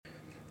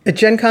At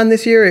Gen Con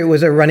this year, it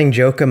was a running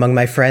joke among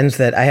my friends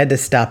that I had to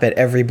stop at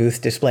every booth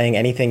displaying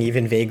anything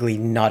even vaguely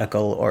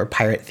nautical or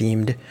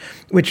pirate-themed,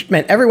 which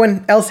meant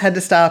everyone else had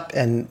to stop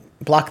and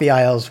block the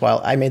aisles while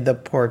I made the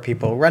poor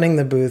people running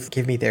the booth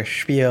give me their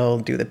spiel,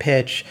 do the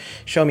pitch,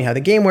 show me how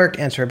the game worked,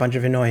 answer a bunch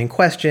of annoying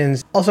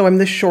questions. Also, I'm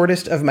the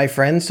shortest of my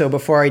friends, so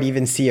before I'd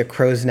even see a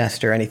crow's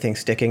nest or anything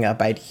sticking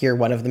up, I'd hear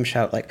one of them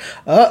shout like,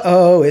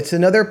 "Uh-oh, it's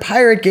another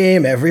pirate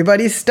game,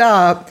 everybody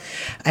stop."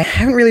 I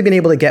haven't really been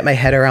able to get my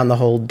head around the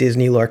whole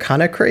Disney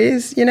Lorcana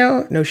craze,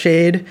 no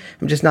shade.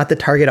 I'm just not the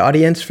target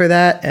audience for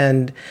that,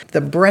 and the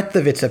breadth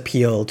of its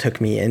appeal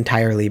took me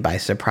entirely by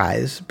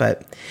surprise.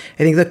 But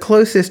I think the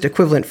closest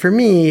equivalent for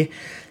me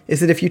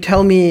is that if you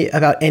tell me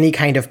about any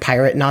kind of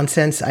pirate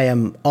nonsense, I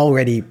am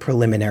already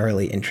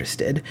preliminarily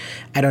interested.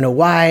 I don't know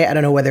why, I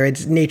don't know whether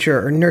it's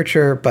nature or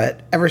nurture,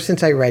 but ever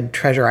since I read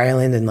Treasure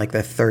Island in like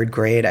the 3rd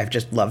grade, I've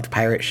just loved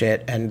pirate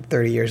shit, and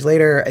 30 years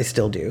later, I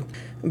still do.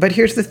 But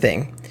here's the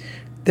thing.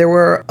 There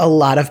were a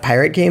lot of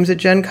pirate games at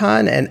Gen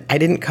Con, and I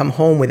didn't come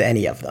home with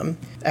any of them.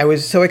 I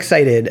was so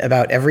excited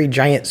about every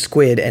giant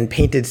squid and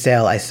painted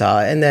sail I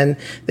saw, and then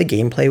the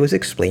gameplay was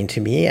explained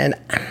to me, and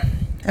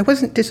I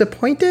wasn't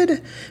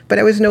disappointed, but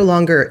I was no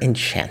longer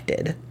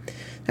enchanted.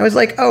 I was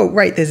like, oh,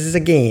 right, this is a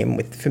game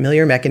with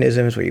familiar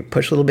mechanisms where you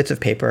push little bits of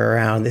paper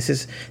around. This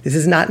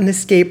is not an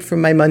escape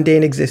from my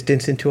mundane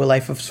existence into a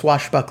life of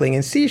swashbuckling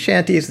and sea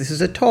shanties. This is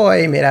a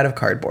toy made out of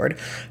cardboard.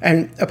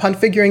 And upon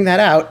figuring that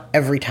out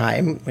every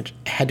time, which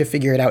I had to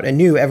figure it out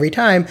anew every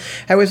time,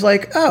 I was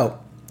like, oh,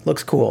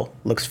 looks cool,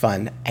 looks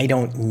fun. I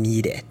don't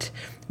need it.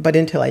 But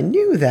until I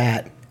knew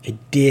that, I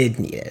did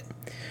need it.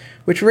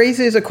 Which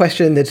raises a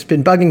question that's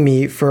been bugging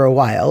me for a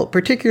while,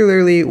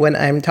 particularly when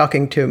I'm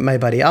talking to my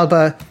buddy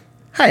Alba.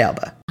 Hi,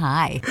 Alba.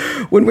 Hi.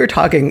 When we're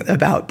talking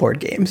about board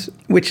games,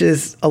 which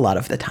is a lot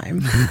of the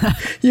time.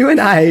 You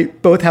and I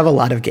both have a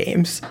lot of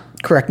games.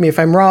 Correct me if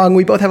I'm wrong.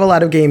 We both have a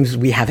lot of games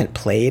we haven't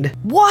played.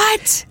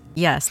 What?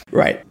 Yes.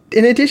 Right.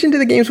 In addition to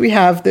the games we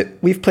have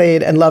that we've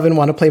played and love and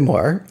want to play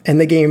more,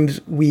 and the games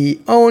we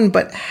own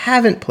but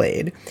haven't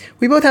played,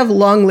 we both have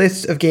long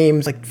lists of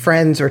games like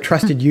friends or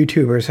trusted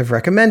YouTubers have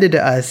recommended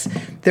to us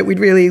that we'd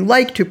really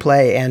like to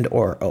play and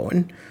or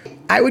own.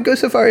 I would go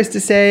so far as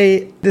to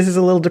say this is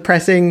a little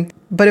depressing,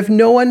 but if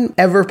no one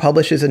ever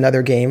publishes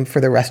another game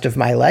for the rest of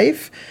my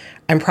life,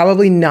 I'm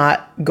probably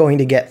not going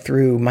to get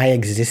through my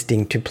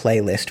existing to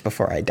play list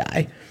before I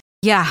die.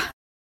 Yeah.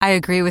 I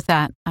agree with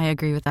that. I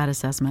agree with that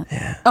assessment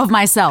of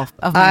myself.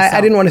 I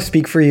didn't want to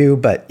speak for you,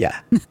 but yeah.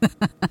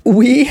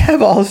 We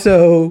have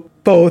also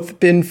both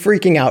been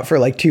freaking out for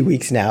like 2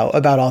 weeks now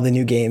about all the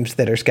new games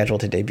that are scheduled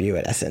to debut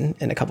at Essen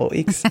in a couple of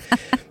weeks.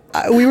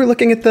 We were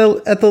looking at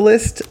the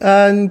list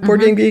on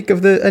Board Game Geek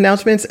of the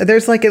announcements.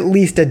 There's like at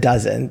least a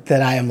dozen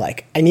that I am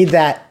like, I need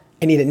that.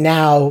 I need it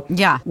now.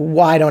 Yeah.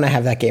 Why don't I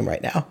have that game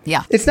right now?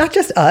 Yeah. It's not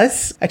just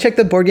us. I checked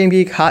the Board Game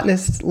Geek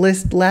hotness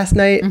list last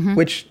night,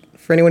 which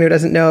for anyone who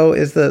doesn't know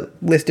is the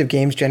list of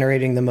games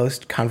generating the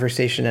most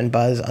conversation and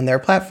buzz on their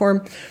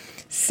platform.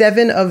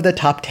 7 of the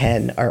top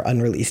 10 are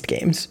unreleased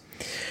games.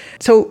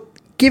 So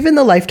given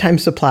the lifetime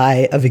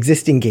supply of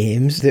existing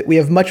games that we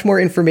have much more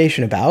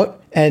information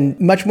about and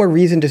much more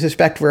reason to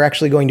suspect we're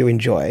actually going to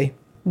enjoy,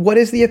 what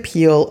is the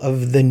appeal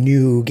of the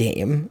new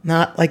game?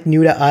 Not like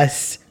new to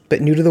us,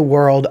 but new to the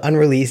world,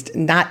 unreleased,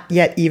 not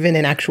yet even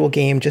an actual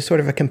game, just sort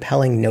of a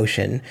compelling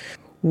notion.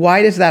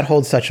 Why does that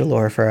hold such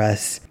allure for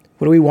us?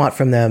 What do we want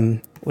from them?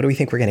 What do we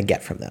think we're going to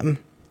get from them?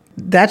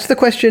 That's the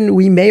question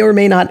we may or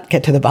may not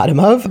get to the bottom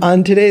of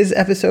on today's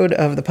episode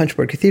of the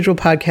Punchboard Cathedral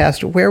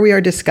podcast, where we are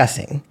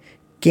discussing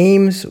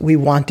games we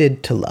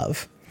wanted to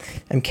love.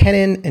 I'm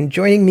Kenan, and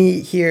joining me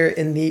here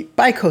in the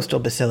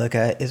bicoastal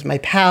basilica is my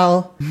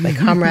pal, my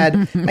comrade,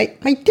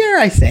 my dare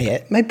I say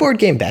it, my board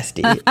game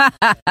bestie,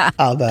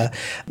 Alba,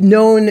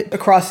 known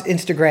across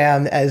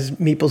Instagram as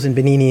Meeples and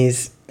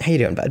Baninis. How you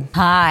doing, bud?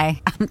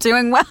 Hi, I'm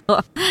doing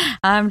well.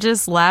 I'm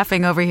just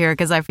laughing over here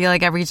because I feel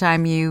like every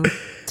time you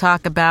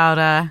talk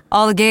about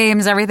all the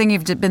games, everything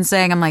you've been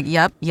saying, I'm like,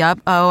 yep.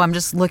 Oh, I'm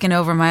just looking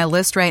over my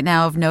list right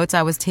now of notes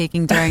I was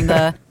taking during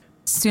the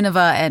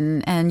Sunniva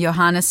and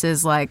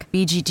Johannes's like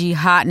BGG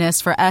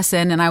hotness for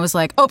Essen, and I was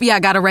like, oh yeah, I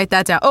gotta write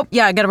that down. Oh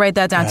yeah, I gotta write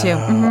that down too.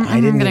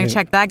 I'm gonna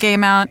check that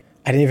game out.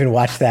 I didn't even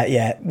watch that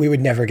yet. We would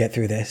never get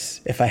through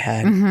this if I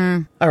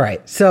had. All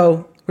right,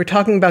 so we're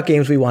talking about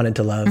games we wanted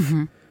to love.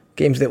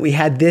 Games that we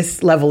had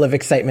this level of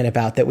excitement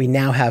about that we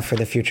now have for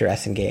the future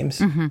Essen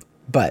games,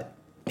 but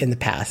in the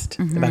past,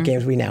 about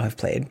games we now have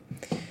played.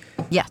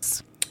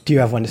 Yes. Do you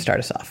have one to start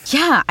us off?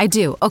 Yeah, I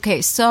do.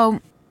 Okay,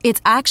 so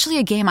it's actually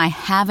a game I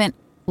haven't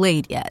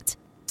played yet.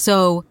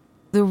 So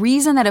the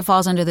reason that it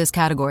falls under this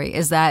category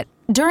is that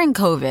during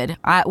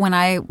COVID, when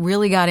I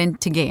really got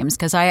into games,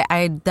 because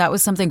I that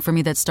was something for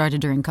me that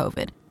started during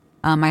COVID.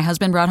 My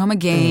husband brought home a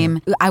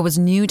game. I was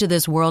new to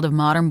this world of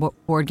modern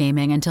board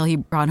gaming until he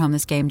brought home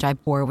this game,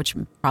 Jaipur, which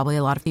probably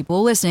a lot of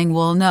people listening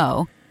will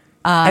know.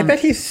 I bet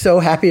he's so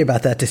happy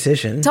about that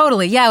decision.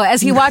 Totally. Yeah.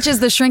 As he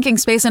watches the shrinking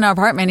space in our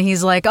apartment,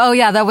 he's like, oh,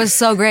 yeah, that was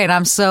so great.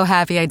 I'm so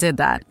happy I did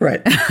that.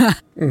 Right.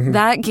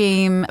 That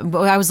game,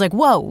 I was like,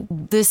 whoa,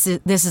 this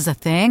is a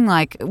thing.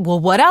 Like, well,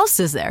 what else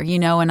is there?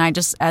 And I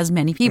just, as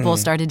many people,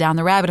 started down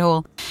the rabbit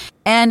hole.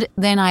 And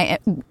then I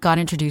got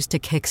introduced to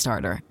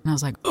Kickstarter. And I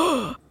was like,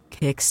 oh,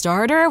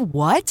 Kickstarter?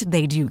 What?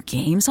 They do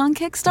games on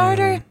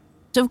Kickstarter?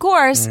 So, of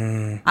course,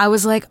 I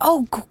was like,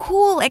 oh,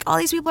 cool. Like, all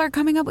these people are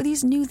coming up with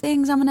these new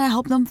things. I'm going to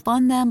help them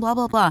fund them, blah,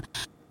 blah, blah.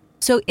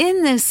 So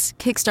in this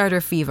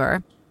Kickstarter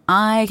fever,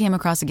 I came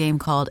across a game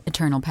called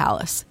Eternal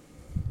Palace.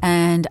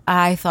 And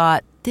I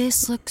thought,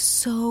 this looks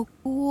so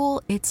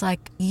cool. It's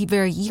like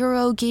very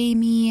Euro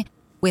gamey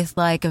with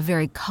like a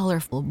very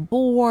colorful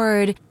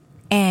board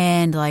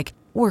and like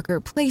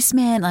worker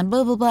placement and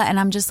blah, blah, blah. And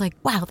I'm just like,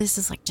 wow, this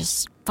is like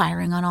just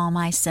firing on all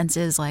my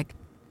senses, like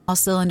all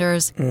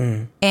cylinders.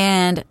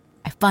 And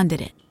I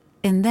funded it.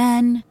 And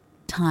then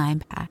time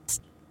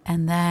passed.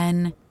 And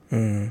then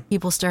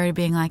people started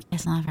being like,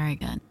 it's not very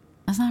good.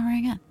 It's not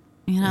very good.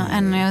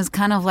 And it was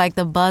kind of like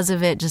the buzz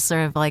of it just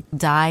sort of like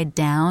died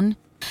down.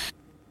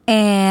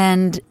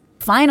 And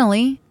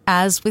finally,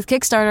 as with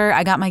Kickstarter,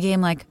 I got my game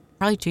like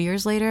probably 2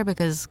 years later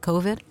because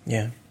COVID.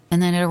 Yeah.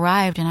 And then it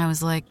arrived and I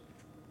was like,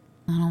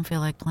 I don't feel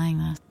like playing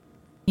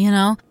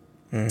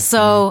this.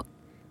 So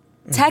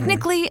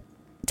technically,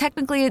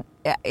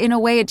 in a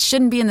way, it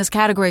shouldn't be in this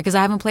category because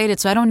I haven't played it,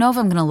 so I don't know if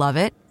I'm going to love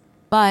it.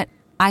 But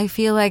I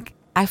feel like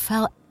I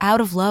fell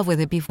out of love with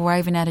it before I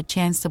even had a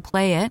chance to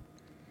play it.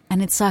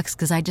 And it sucks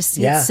because I just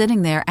see it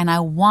sitting there and I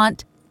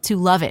want to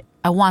love it.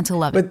 I want to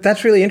love it. But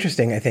that's really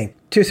interesting, I think.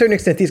 To a certain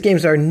extent, these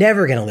games are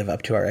never going to live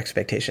up to our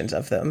expectations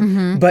of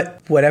them.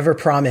 But whatever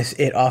promise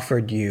it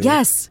offered you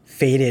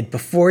faded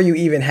before you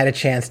even had a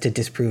chance to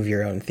disprove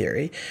your own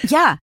theory.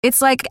 Yeah.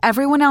 It's like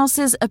everyone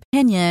else's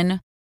opinion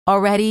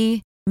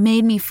already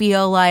made me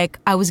feel like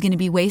I was going to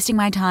be wasting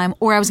my time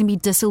or I was going to be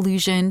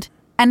disillusioned.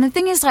 And the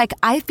thing is, like,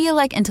 I feel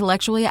like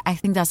intellectually, I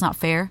think that's not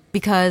fair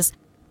because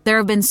there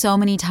have been so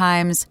many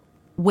times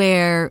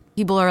where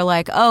people are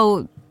like,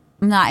 oh,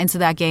 I'm not into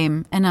that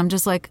game. And I'm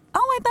just like, oh,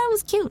 I thought it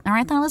was cute. Or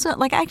I thought it was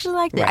like, I actually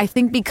liked it. I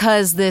think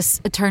because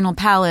this Eternal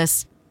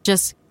Palace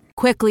just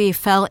quickly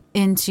fell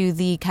into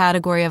the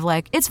category of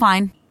like, it's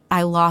fine.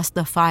 I lost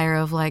the fire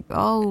of like,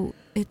 oh,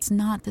 it's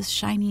not this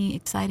shiny,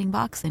 exciting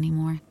box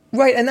anymore.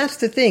 Right, and that's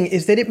the thing,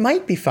 is that it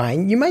might be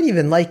fine. You might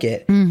even like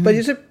it, but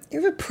you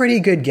have a pretty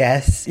good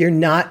guess. You're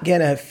not going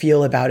to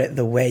feel about it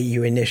the way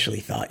you initially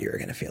thought you were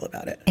going to feel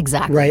about it.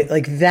 Exactly. Right?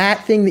 Like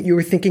that thing that you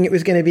were thinking it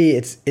was going to be,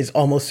 is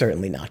almost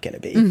certainly not going to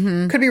be.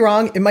 Could be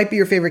wrong. It might be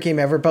your favorite game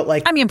ever, but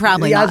like, I mean,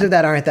 probably the odds not. of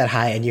that aren't that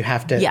high, and you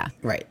have to... Yeah.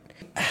 Right.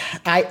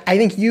 I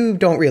think you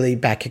don't really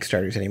back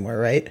Kickstarters anymore,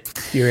 right?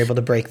 You were able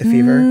to break the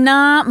fever?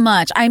 Not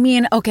much. I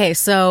mean, okay,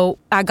 so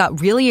I got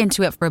really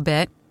into it for a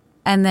bit.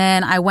 And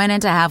then I went in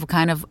to have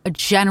kind of a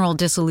general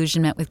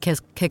disillusionment with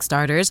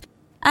Kickstarters,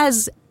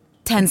 as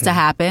tends to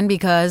happen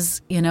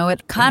because,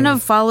 it kind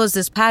of follows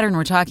this pattern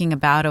we're talking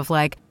about of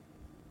like,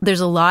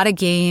 there's a lot of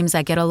games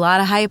that get a lot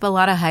of hype,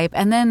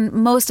 and then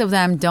most of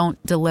them don't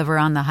deliver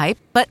on the hype.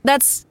 But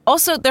that's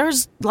also,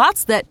 there's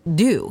lots that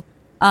do.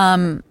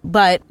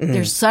 But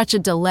there's such a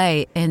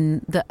delay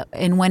in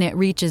when it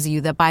reaches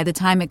you that by the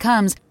time it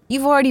comes,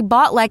 you've already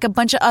bought like a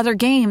bunch of other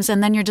games,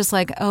 and then you're just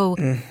like, oh,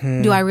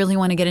 do I really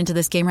want to get into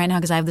this game right now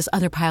because I have this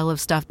other pile of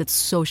stuff that's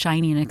so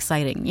shiny and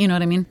exciting? You know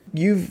what I mean?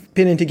 You've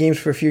been into games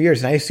for a few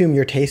years, and I assume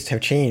your tastes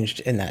have changed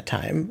in that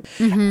time.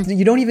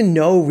 You don't even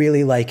know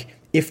really like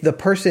if the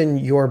person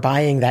you're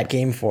buying that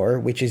game for,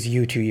 which is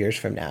you 2 years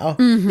from now,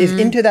 is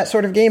into that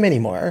sort of game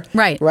anymore.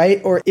 Right.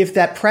 Right? Or if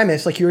that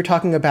premise, like you were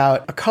talking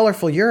about a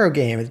colorful Euro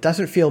game, it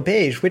doesn't feel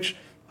beige, which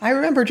I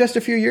remember just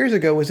a few years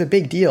ago was a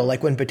big deal,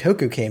 like when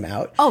Bitoku came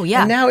out. Oh,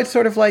 yeah. And now it's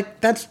sort of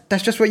like, that's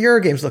just what Euro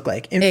games look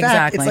like. In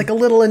fact, it's like a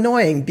little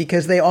annoying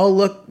because they all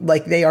look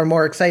like they are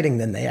more exciting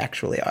than they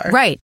actually are.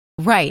 Right.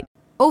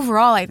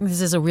 Overall, I think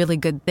this is a really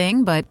good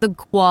thing, but the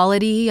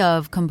quality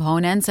of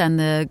components and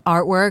the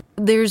artwork,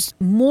 there's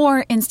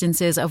more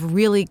instances of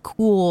really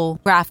cool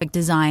graphic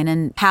design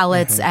and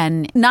palettes,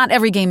 and not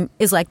every game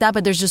is like that,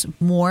 but there's just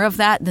more of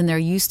that than there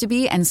used to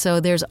be. And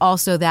so there's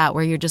also that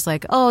where you're just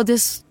like, oh,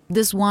 this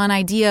one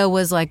idea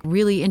was like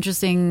really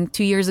interesting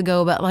 2 years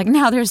ago, but like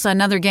now there's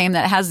another game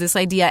that has this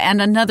idea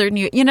and another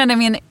new, you know what I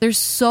mean? There's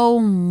so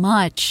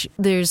much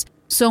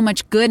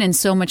good and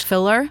so much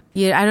filler.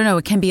 Yeah, I don't know.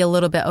 It can be a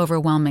little bit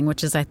overwhelming,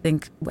 which is, I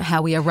think,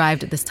 how we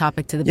arrived at this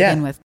topic to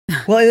begin with.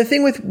 Well, and the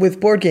thing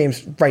with board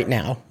games right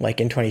now, like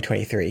in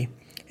 2023,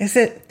 is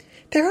that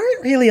there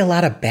aren't really a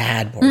lot of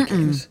bad board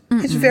games.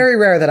 It's very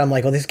rare that I'm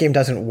like, oh, this game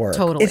doesn't work.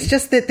 Totally. It's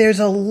just that there's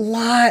a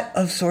lot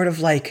of sort of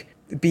like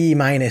B-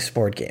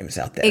 board games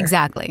out there.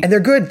 Exactly. And they're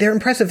good. They're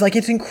impressive. Like,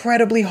 it's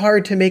incredibly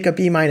hard to make a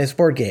B-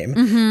 board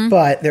game,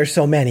 but there's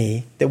so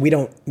many that we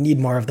don't need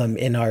more of them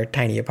in our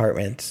tiny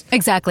apartments.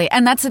 Exactly.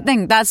 And that's the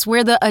thing. That's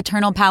where the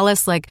Eternal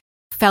Palace like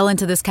fell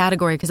into this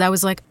category, because I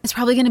was like, it's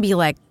probably going to be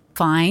like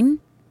fine,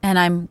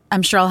 and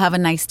I'm sure I'll have a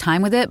nice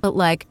time with it, but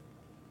like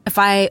if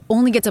I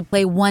only get to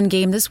play one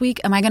game this week,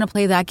 am I going to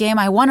play that game?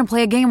 I want to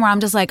play a game where I'm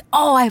just like,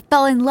 oh, I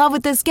fell in love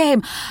with this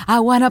game. I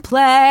want to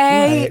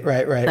play.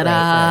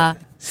 Right.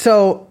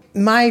 So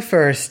my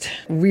first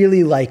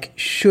really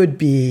should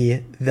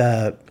be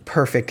the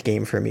perfect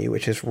game for me,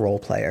 which is Role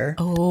Player.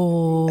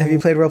 Oh. Have you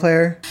played Role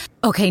Player?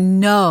 Okay,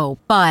 no,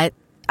 but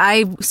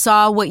I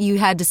saw what you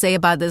had to say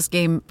about this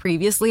game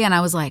previously, and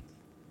I was like,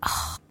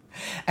 oh.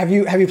 Have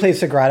you played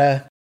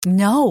Sagrada?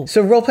 No.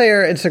 So Role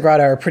Player and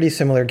Sagrada are pretty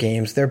similar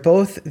games. They're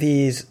both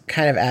these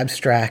kind of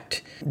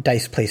abstract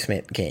dice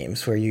placement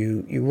games where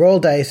you roll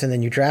dice and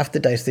then you draft the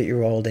dice that you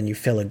rolled and you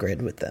fill a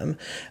grid with them.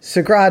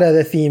 Sagrada,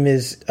 the theme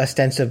is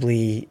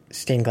ostensibly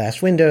stained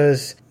glass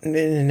windows.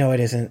 No, it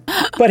isn't.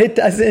 But it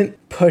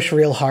doesn't push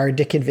real hard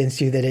to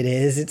convince you that it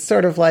is. It's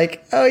sort of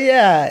like, oh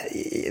yeah,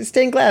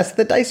 stained glass,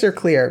 the dice are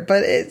clear,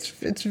 but it's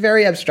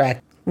very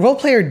abstract. Role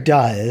Player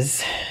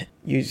does.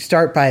 You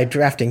start by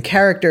drafting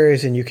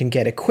characters and you can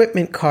get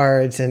equipment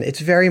cards, and it's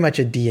very much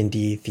a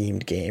D&D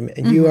themed game.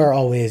 And you are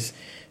always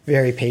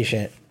very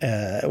patient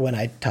when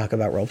I talk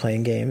about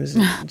role-playing games.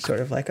 It's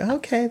sort of like, oh,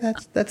 okay,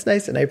 that's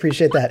nice, and I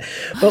appreciate that.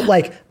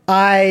 But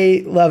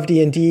I love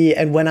D&D,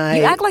 and when I...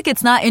 You act like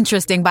it's not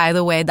interesting, by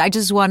the way. I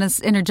just want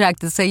to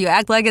interject to say you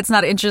act like it's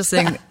not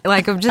interesting.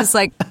 I'm just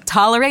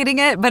tolerating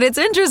it, but it's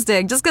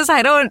interesting. Just because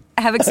I don't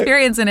have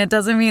experience in it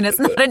doesn't mean it's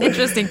not an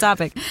interesting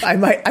topic. I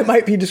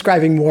might be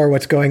describing more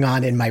what's going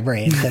on in my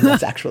brain than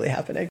what's actually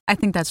happening. I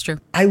think that's true.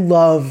 I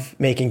love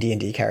making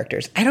D&D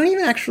characters. I don't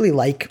even actually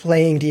like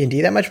playing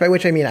D&D that much, by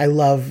which I mean I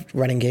love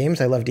running games.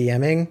 I love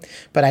DMing,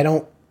 but I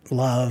don't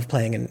love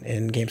playing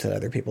in games that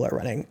other people are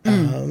running.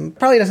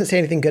 Probably doesn't say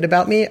anything good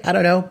about me. I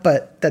don't know,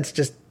 but that's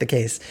just the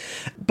case.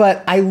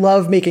 But I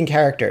love making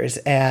characters.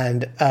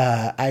 And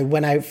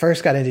when I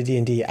first got into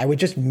D&D, I would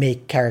just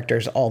make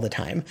characters all the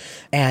time.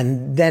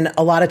 And then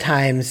a lot of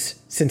times,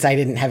 since I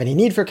didn't have any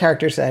need for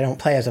characters, I don't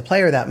play as a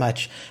player that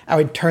much, I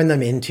would turn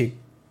them into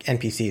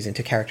NPCs,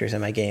 into characters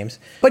in my games.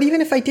 But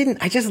even if I didn't,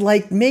 I just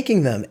liked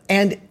making them.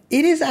 And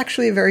it is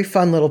actually a very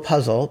fun little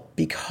puzzle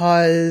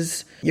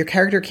because your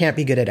character can't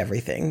be good at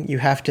everything. You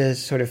have to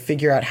sort of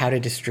figure out how to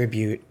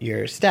distribute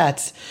your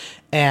stats.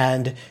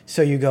 And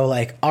so you go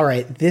all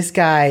right, this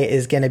guy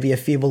is going to be a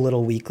feeble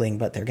little weakling,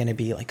 but they're going to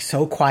be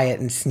so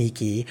quiet and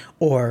sneaky,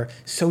 or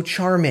so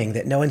charming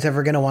that no one's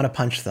ever going to want to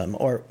punch them,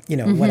 or,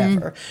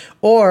 whatever.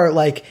 Or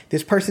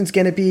this person's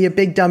going to be a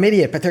big dumb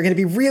idiot, but they're going to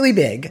be really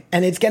big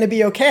and it's going to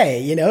be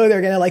okay.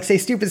 They're going to say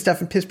stupid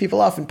stuff and piss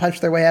people off and punch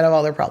their way out of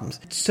all their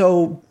problems.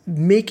 So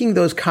making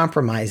those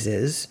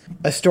compromises,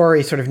 a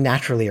story sort of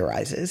naturally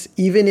arises.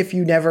 Even if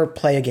you never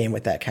play a game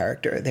with that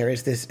character, there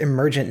is this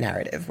emergent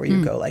narrative where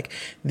you go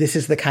this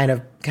is the kind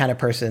of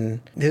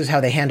person, this is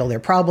how they handle their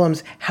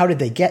problems. How did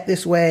they get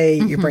this way?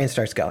 Your brain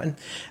starts going.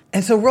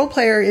 And so Role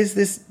Player is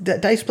this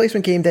dice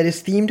placement game that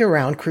is themed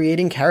around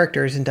creating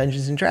characters in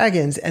Dungeons and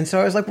Dragons. And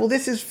so I was like, well,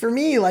 this is for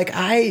me.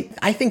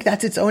 I think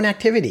that's its own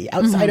activity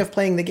outside of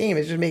playing the game.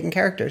 It's just making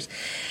characters.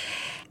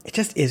 It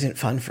just isn't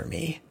fun for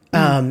me.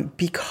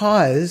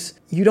 Because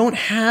you don't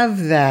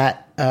have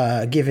that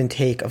give and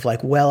take of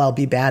I'll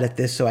be bad at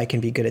this so I can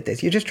be good at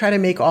this. You just try to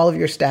make all of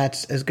your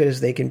stats as good as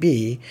they can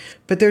be.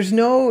 But there's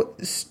no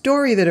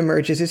story that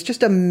emerges. It's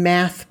just a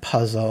math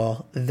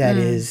puzzle that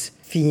is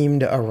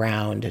themed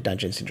around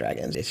Dungeons and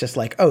Dragons. It's just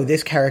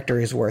this character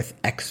is worth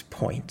X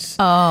points.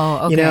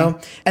 Oh, okay.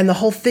 And the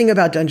whole thing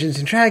about Dungeons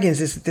and Dragons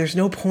is that there's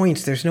no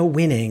points, there's no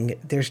winning.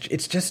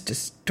 It's just a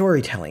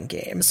storytelling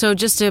game. So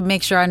just to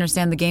make sure I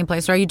understand the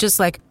gameplay, so are you just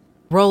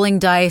rolling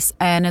dice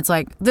and it's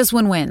this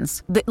one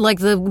wins?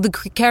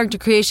 The character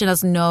creation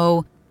has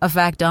no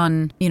effect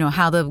on,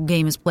 how the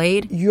game is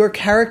played? Your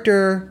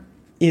character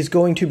is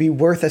going to be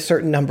worth a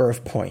certain number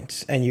of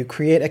points, and you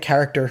create a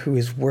character who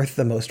is worth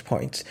the most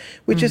points,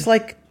 which is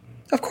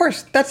of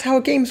course, that's how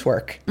games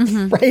work,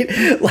 right?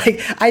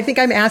 I think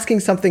I'm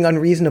asking something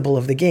unreasonable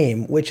of the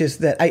game, which is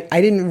that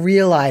I didn't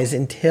realize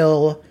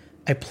until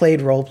I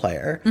played Role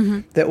Player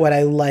that what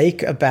I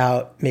like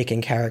about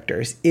making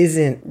characters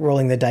isn't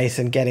rolling the dice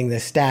and getting the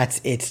stats.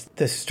 It's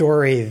the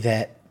story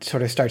that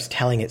sort of starts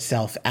telling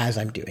itself as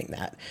I'm doing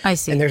that. I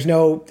see. And there's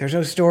no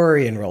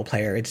story in Role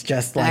Player. It's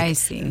just I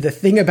see. The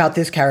thing about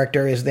this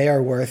character is they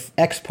are worth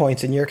X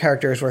points and your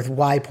character is worth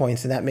Y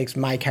points, and that makes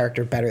my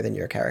character better than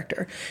your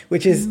character,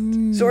 which is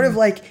sort of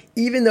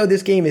even though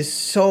this game is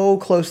so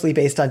closely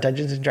based on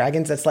Dungeons and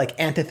Dragons, that's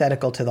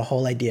antithetical to the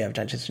whole idea of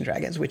Dungeons and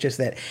Dragons, which is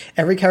that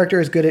every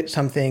character is good at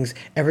some things,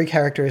 every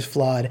character is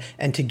flawed,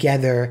 and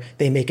together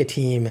they make a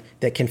team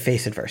that can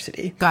face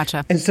adversity.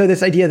 Gotcha. And so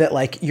this idea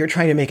that you're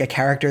trying to make a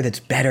character that's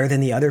better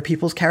than the other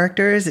people's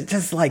characters, it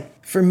just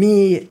for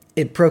me,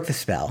 it broke the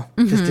spell.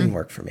 It just didn't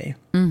work for me.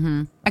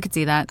 I could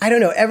see that. I don't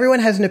know. Everyone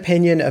has an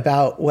opinion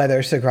about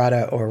whether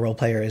Sagrada or Role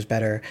Player is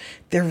better.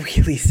 They're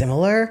really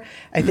similar.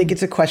 I think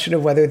it's a question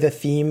of whether the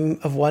theme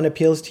of one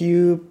appeals to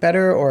you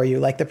better or you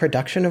like the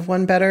production of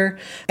one better.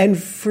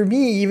 And for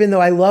me, even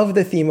though I love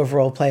the theme of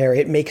Role Player,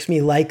 it makes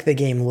me like the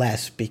game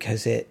less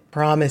because it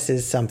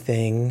promises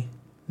something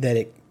that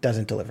it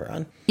doesn't deliver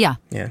on. Yeah.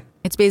 Yeah.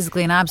 It's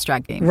basically an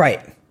abstract game.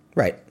 Right.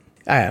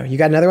 I don't know. You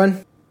got another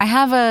one? I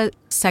have a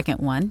second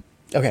one.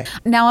 Okay.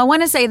 Now, I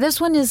want to say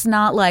this one is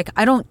not like,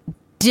 I don't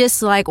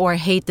dislike or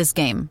hate this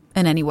game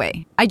in any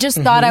way. I just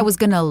thought I was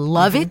going to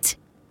love it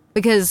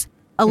because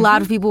a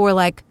lot of people were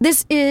like,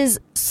 this is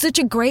such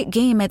a great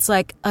game. It's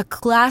like a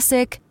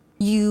classic.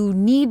 You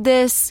need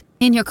this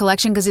in your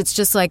collection because it's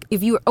just like,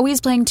 if you're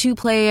always playing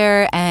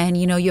 2-player and,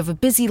 you know, you have a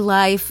busy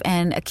life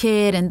and a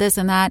kid and this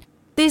and that,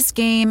 this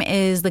game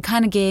is the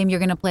kind of game you're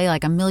going to play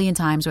like 1,000,000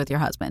 times with your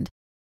husband.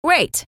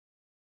 Great.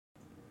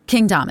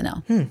 King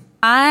Domino.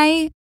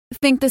 I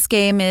think this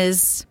game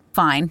is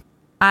fine.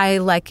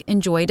 I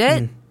enjoyed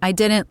it. I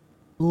didn't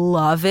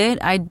love it.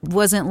 I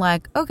wasn't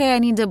like, okay, I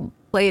need to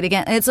play it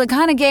again. It's the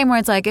kind of game where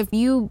it's like, if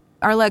you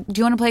are like, do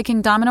you want to play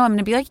King Domino? I'm going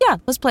to be like, yeah,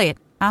 let's play it.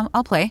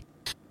 I'll play.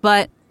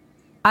 But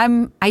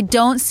I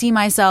don't see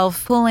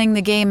myself pulling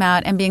the game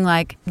out and being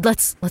like,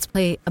 let's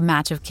play a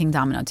match of King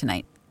Domino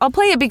tonight. I'll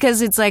play it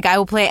because it's like I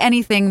will play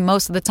anything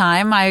most of the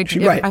time.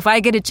 If I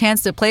get a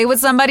chance to play with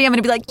somebody, I'm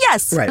going to be like,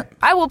 yes,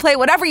 I will play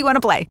whatever you want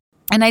to play.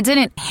 And I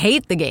didn't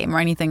hate the game or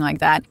anything like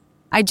that.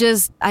 I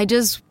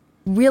just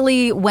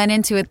really went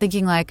into it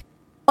thinking like,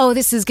 oh,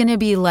 this is going to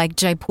be like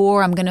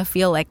Jaipur. I'm going to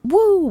feel like,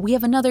 woo, we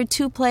have another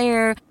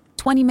 2-player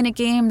 20-minute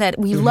game that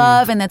we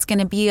love and that's going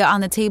to be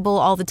on the table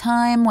all the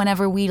time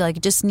whenever we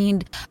just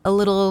need a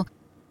little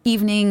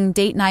evening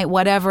date night,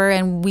 whatever,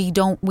 and we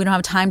don't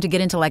have time to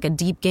get into like a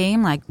deep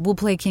game. Like, we'll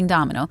play King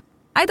Domino.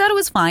 I thought it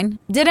was fine.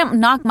 Didn't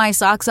knock my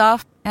socks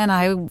off. And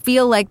I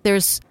feel like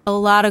there's a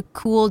lot of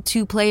cool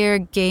 2-player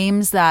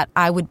games that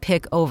I would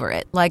pick over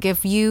it. Like,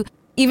 if you,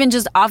 even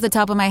just off the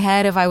top of my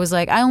head, if I was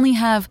like, I only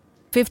have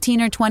 15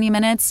 or 20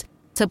 minutes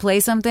to play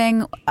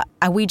something,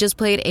 we just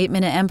played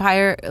 8-Minute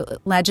Empire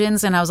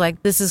Legends, and I was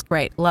like, this is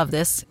great. Love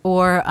this.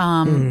 Or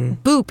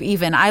Boop,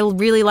 even. I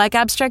really like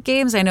abstract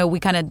games. I know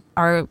we kind of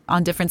are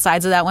on different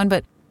sides of that one,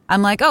 but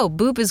I'm like, oh,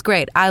 Boop is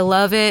great. I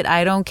love it.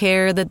 I don't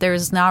care that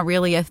there's not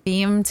really a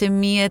theme to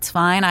me. It's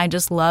fine. I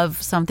just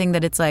love something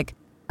that it's like,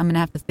 I'm going to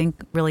have to think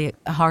really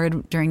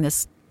hard during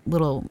this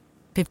little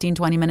 15,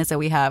 20 minutes that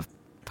we have.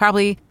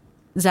 Probably,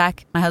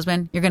 Zach, my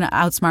husband, you're going to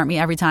outsmart me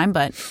every time,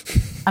 but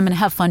I'm going to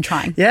have fun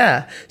trying.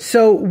 Yeah.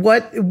 So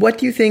what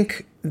do you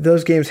think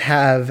those games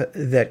have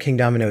that King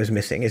Domino is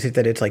missing? Is it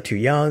that it's like too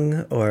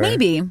young or?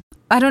 Maybe.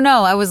 I don't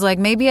know. I was like,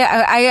 maybe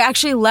I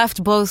actually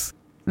left both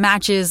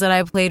matches that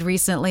I played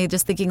recently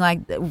just thinking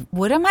like,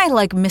 what am I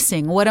like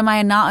missing? What am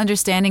I not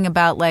understanding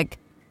about like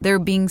there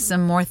being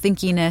some more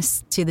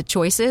thinkiness to the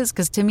choices?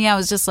 Because to me, I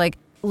was just like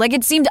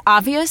it seemed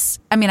obvious.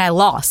 I mean, I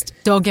lost.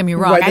 Don't get me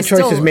wrong. Right, the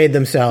choices made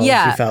themselves.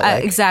 Yeah, you felt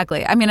like.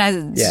 Exactly. I mean,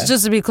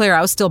 just to be clear,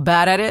 I was still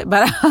bad at it,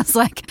 but I was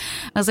like,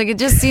 it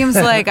just seems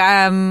like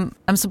I'm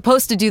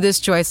supposed to do this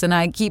choice, and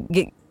I keep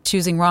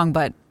choosing wrong.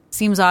 But it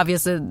seems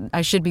obvious that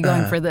I should be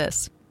going for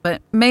this.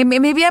 But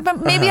maybe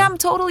I'm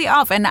totally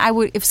off. And I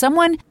would, if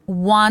someone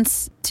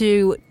wants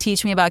to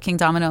teach me about King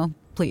Domino,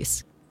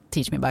 please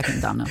teach me about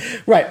King Domino.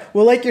 Right.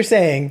 Well, like you're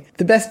saying,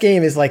 the best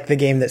game is like the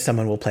game that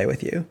someone will play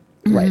with you.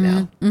 Right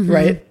now,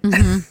 right?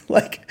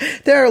 Like,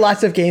 there are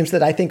lots of games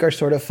that I think are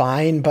sort of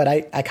fine, but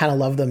I kind of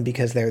love them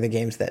because they're the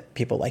games that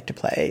people like to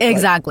play.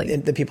 Exactly.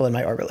 Like, the people in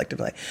my orbit like to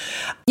play.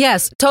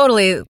 Yes,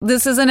 totally.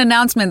 This is an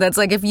announcement that's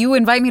like, if you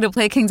invite me to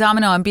play King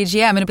Domino on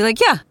BGA, I'm going to be like,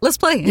 yeah, let's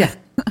play. Yeah.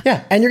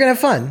 Yeah, and you're going to have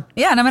fun.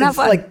 Yeah, and I'm going to have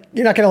fun. Like,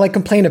 you're not going to like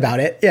complain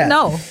about it. Yeah.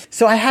 No.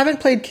 So I haven't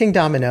played King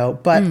Domino,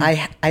 but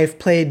I've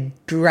played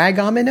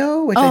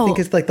Dragomino, which I think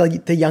is like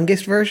the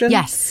youngest version.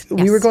 Yes.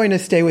 We were going to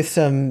stay with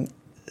some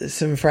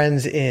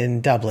friends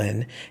in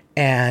Dublin,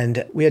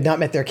 and we had not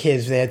met their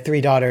kids. They had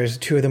 3 daughters.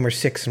 2 of them were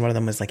 6 and one of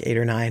them was like 8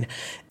 or 9.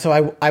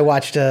 So I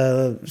watched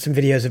some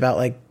videos about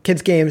like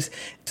kids games.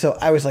 So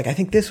I was like, I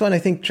think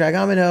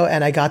Dragomino,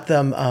 and I got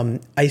them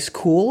Ice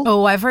Cool.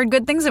 Oh, I've heard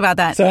good things about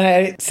that. So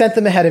I sent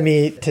them ahead of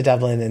me to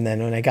Dublin, and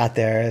then when I got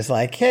there, I was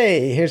like,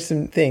 hey, here's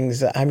some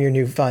things. I'm your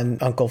new fun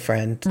uncle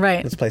friend.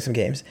 Right. Let's play some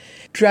games.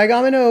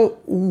 Dragomino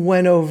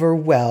went over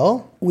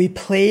well. We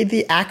played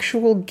the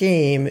actual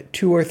game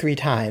 2 or 3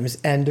 times,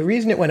 and the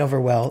reason it went over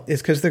well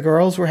is because the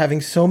girls were having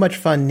so much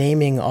fun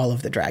naming all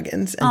of the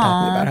dragons and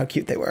talking about how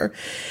cute they were.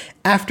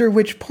 After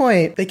which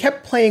point, they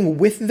kept playing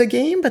with the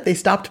game, but they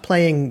stopped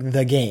playing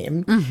the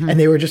game, and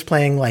they were just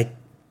playing like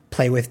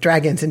play with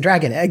dragons and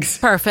dragon eggs.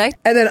 Perfect.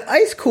 And then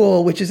Ice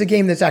Cool, which is a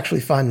game that's actually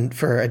fun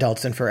for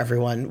adults and for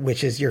everyone,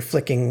 which is you're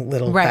flicking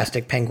little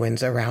plastic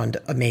penguins around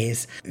a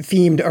maze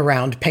themed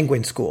around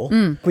Penguin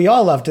School. We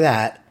all loved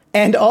that.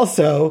 And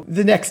also,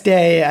 the next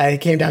day, I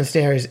came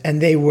downstairs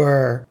and they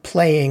were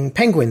playing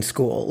Penguin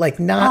School. Like,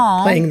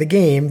 not playing the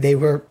game.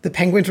 The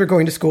penguins were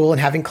going to school and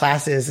having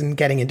classes and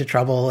getting into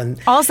trouble. And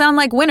all sound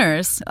like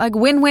winners. Like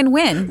win, win,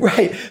 win.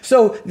 Right.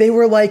 So they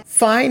were like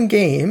fine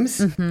games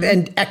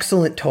and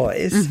excellent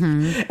toys.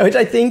 Which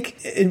I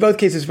think, in both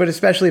cases, but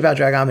especially about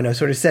Dragomino,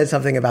 sort of said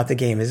something about the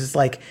game. It's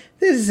like,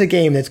 this is a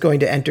game that's going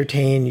to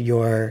entertain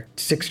your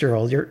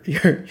 6-year-old,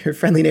 your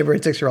friendly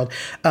neighborhood 6-year-old,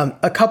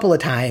 a couple of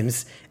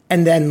times.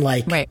 And then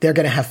like Right. they're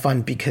going to have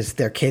fun because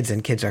they're kids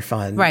and kids are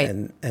fun Right.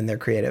 and they're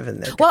creative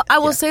and they're Well, I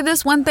will say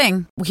this one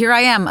thing. Here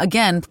I am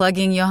again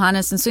plugging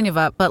Johannes and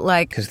Sunniva, but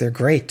like, because they're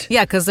great.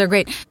 yeah, because they're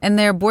great. And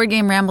their board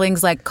game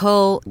ramblings, like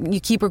Cole, you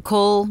keep her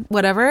Cole,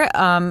 whatever.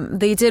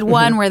 They did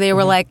one where they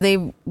were like,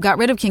 they got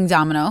rid of King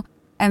Domino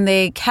and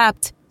they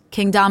kept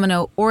King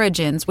Domino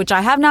Origins, which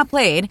I have not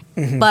played,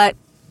 but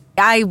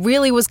I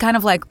really was kind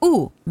of like,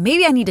 ooh,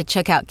 maybe I need to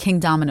check out King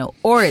Domino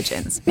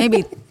Origins.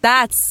 Maybe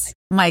that's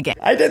my game.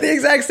 I did the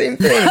exact same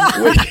thing,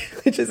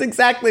 which is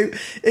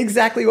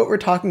exactly what we're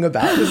talking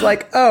about. It's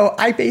like, oh,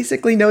 I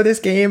basically know this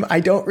game. I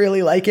don't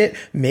really like it.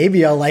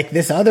 Maybe I'll like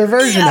this other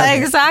version of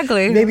it.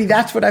 Exactly. Maybe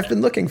that's what I've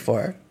been looking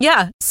for.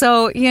 Yeah.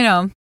 So,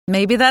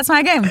 maybe that's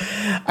my game.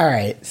 All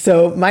right.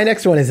 So my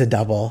next one is a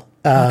double.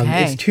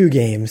 Okay. It's 2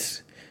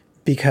 games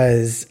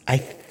because I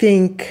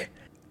think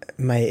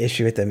my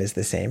issue with them is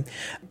the same.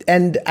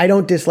 And I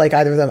don't dislike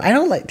either of them. I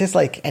don't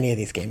dislike any of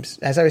these games.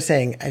 As I was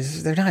saying,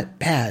 they're not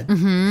bad.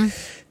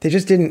 They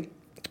just didn't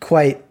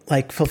quite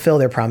like fulfill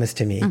their promise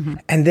to me.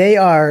 And they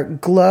are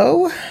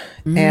Glow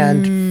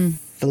and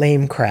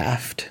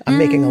Flamecraft. I'm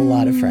making a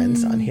lot of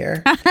friends on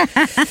here.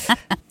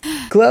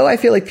 Glow, I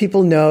feel like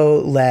people know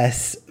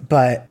less,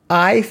 but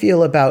I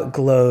feel about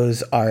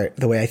Glow's art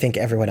the way I think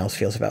everyone else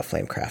feels about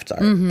Flamecraft's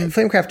art.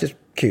 Flamecraft is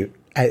cute.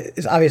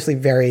 It's obviously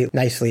very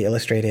nicely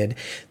illustrated.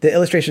 The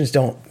illustrations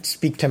don't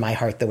speak to my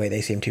heart the way they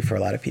seem to for a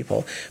lot of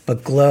people,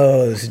 but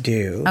Glow's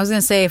do. I was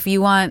going to say, if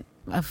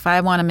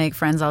I want to make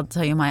friends, I'll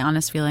tell you my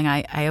honest feeling.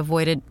 I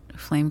avoided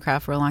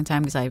Flamecraft for a long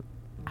time because I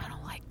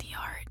don't like the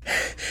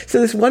art.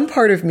 So this one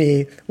part of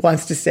me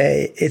wants to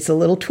say it's a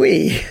little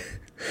twee.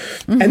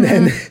 And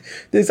then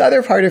this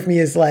other part of me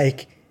is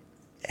like,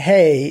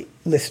 hey,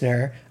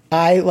 listener,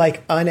 I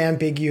like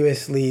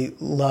unambiguously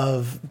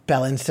love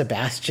Belle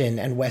Sebastian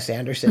and Wes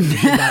Anderson. You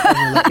should not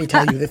ever let me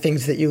tell you the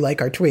things that you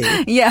like are twee.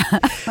 Yeah.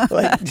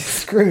 Like,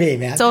 screw me,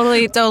 man.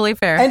 Totally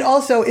fair. And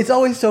also, it's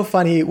always so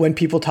funny when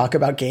people talk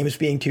about games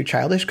being too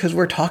childish because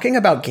we're talking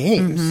about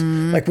games.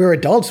 Like we're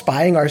adults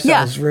buying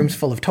ourselves rooms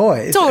full of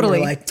toys. Totally.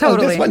 And we're like, oh,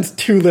 this one's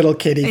too little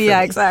kiddie for me.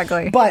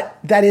 Exactly. But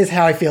that is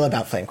how I feel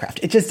about Flamecraft.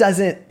 It just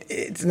doesn't,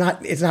 it's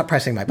not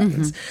pressing my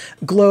buttons.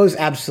 Glows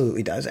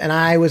absolutely does. And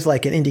I was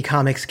like an indie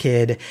comics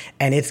kid,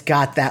 and it's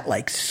got that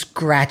like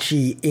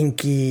scratchy,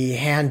 inky,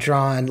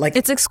 hand-drawn, like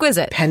it's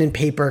exquisite. Pen and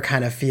paper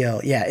kind of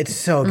feel. Yeah, it's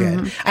so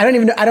good. I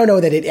don't know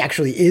that it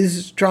actually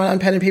is drawn on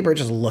pen and paper. It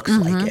just looks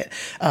like it.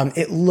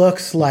 It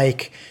looks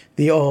like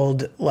the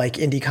old like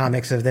indie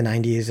comics of the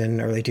 90s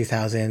and early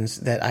 2000s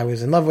that I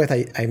was in love with.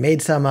 I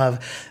made some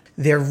of.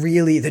 They're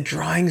really, the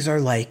drawings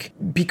are like,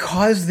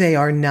 because they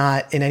are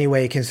not in any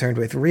way concerned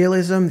with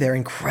realism, they're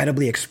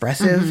incredibly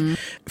expressive.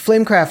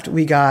 Flamecraft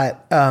we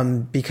got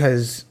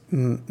because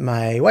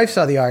my wife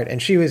saw the art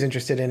and she was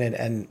interested in it,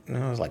 and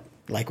I was like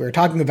we were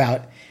talking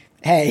about,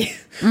 hey,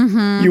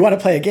 you want to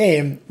play a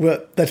game?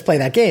 Well, let's play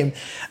that game.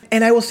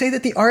 And I will say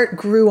that the art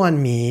grew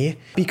on me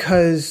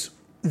because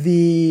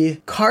the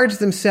cards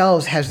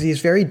themselves has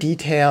these very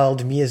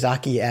detailed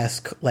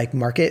Miyazaki-esque like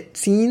market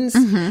scenes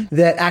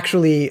that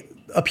actually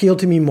appealed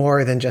to me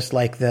more than just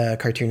like the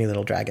cartoony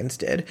little dragons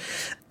did.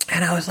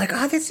 And I was like,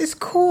 oh, this is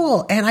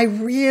cool. And I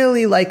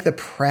really like the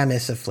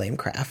premise of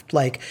Flamecraft,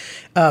 like,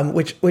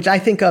 which I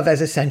think of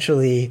as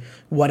essentially,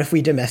 what if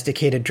we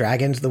domesticated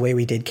dragons the way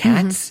we did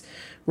cats,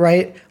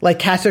 right? Like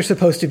cats are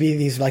supposed to be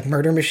these like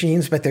murder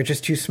machines, but they're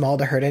just too small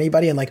to hurt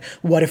anybody. And like,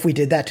 what if we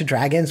did that to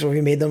dragons, where we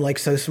made them like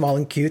so small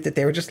and cute that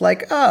they were just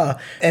like, oh,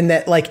 and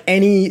that like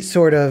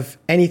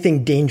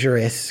anything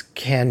dangerous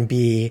can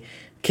be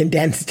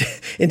condensed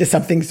into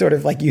something sort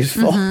of like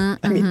useful.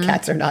 I mean,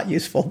 cats are not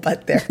useful,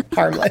 but they're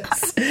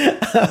harmless.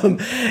 So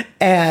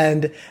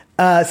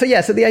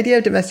the idea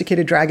of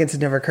domesticated dragons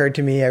had never occurred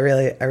to me. I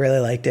really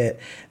liked it.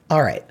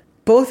 All right.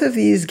 Both of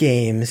these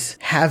games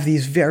have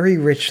these very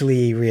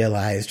richly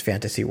realized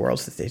fantasy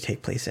worlds that they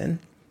take place in.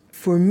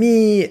 For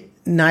me,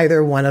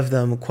 neither one of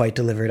them quite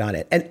delivered on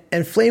it.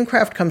 And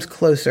Flamecraft comes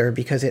closer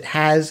because it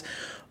has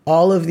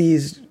all of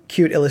these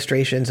cute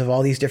illustrations of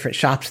all these different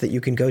shops that you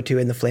can go to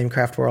in the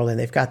Flamecraft world. And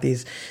they've got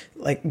these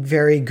like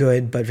very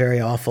good but very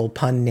awful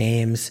pun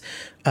names,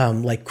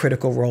 like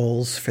Critical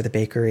Roles for the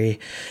bakery.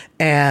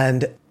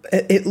 And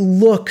it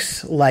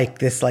looks like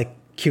this like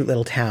cute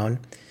little town.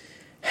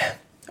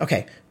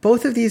 Okay,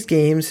 both of these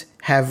games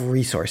have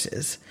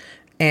resources.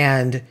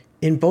 And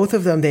in both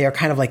of them, they are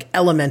kind of like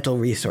elemental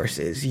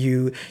resources.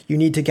 You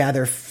need to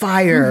gather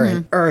fire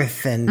and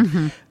earth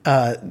and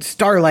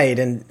starlight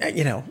and,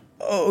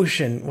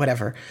 ocean,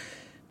 whatever.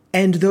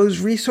 And those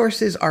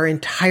resources are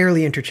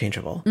entirely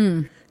interchangeable.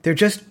 They're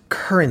just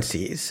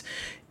currencies.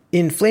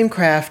 In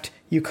Flamecraft,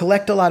 you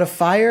collect a lot of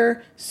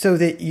fire so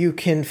that you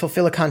can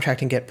fulfill a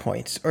contract and get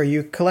points. Or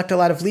you collect a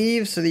lot of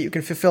leaves so that you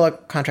can fulfill a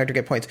contract or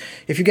get points.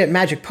 If you get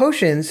magic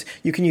potions,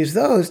 you can use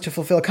those to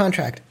fulfill a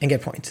contract and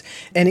get points.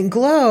 And in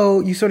Glow,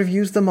 you sort of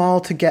use them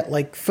all to get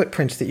like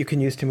footprints that you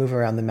can use to move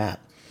around the map.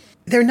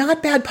 They're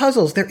not bad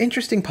puzzles. They're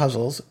interesting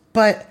puzzles,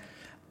 but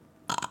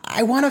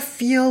I want to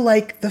feel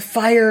like the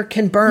fire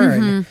can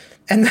burn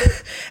and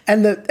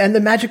the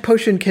magic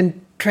potion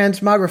can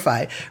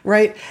transmogrify,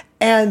 right?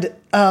 And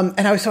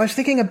I was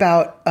thinking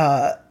about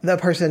the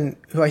person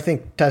who I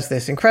think does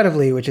this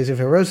incredibly, which is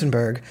Uwe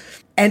Rosenberg.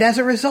 And as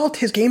a result,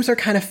 his games are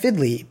kind of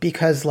fiddly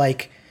because,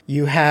 like,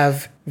 you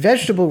have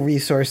vegetable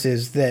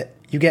resources that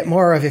you get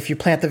more of if you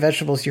plant the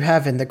vegetables you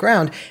have in the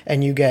ground,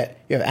 and you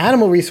have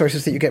animal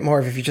resources that you get more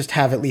of if you just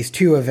have at least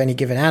 2 of any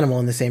given animal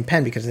in the same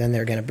pen, because then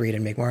they're going to breed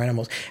and make more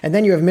animals. And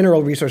then you have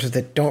mineral resources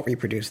that don't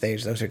reproduce.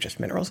 Those are just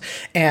minerals.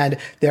 And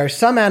there are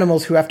some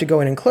animals who have to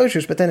go in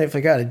enclosures, but then if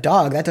you got a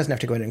dog, that doesn't have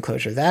to go in an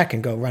enclosure. That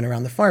can go run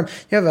around the farm.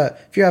 If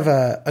you have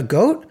a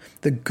goat,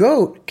 the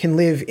goat can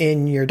live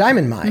in your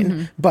diamond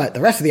mine, but the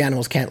rest of the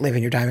animals can't live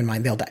in your diamond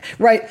mine. They'll die,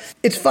 right?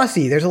 It's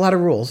fussy. There's a lot of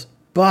rules,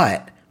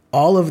 but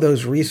all of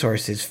those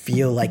resources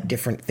feel like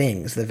different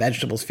things. The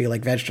vegetables feel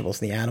like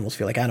vegetables, and the animals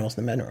feel like animals,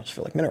 and the minerals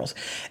feel like minerals.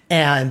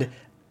 And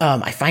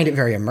I find it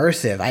very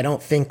immersive. I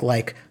don't think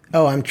like,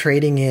 oh, I'm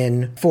trading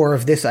in 4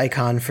 of this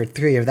icon for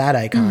 3 of that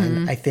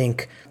icon. I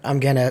think I'm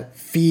going to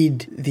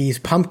feed these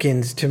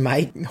pumpkins to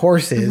my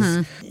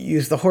horses,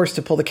 use the horse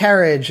to pull the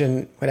carriage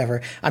and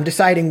whatever. I'm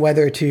deciding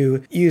whether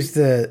to use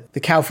the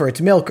cow for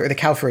its milk or the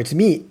cow for its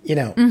meat.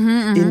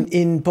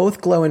 In both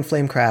Glow and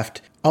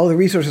Flamecraft, all the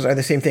resources are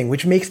the same thing,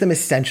 which makes them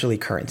essentially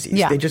currencies.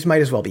 Yeah. They just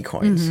might as well be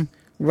coins,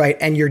 right?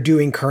 And you're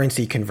doing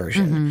currency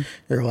conversion.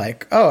 You're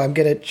like, oh, I'm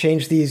going to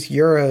change these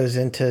euros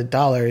into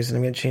dollars, and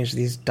I'm going to change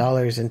these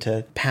dollars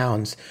into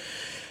pounds.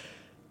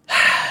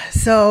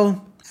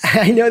 So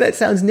I know that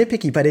sounds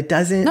nitpicky, but it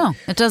doesn't. No,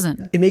 it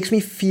doesn't. It makes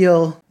me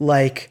feel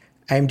like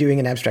I'm doing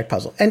an abstract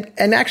puzzle. And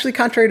actually,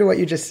 contrary to what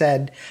you just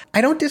said,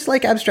 I don't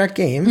dislike abstract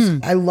games.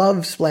 I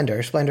love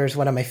Splendor. Splendor is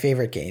one of my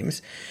favorite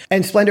games.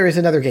 And Splendor is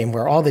another game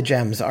where all the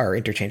gems are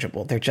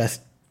interchangeable.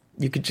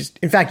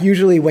 In fact,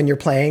 usually when you're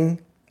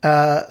playing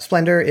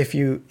Splendor, if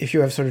you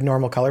have sort of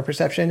normal color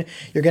perception,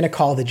 you're going to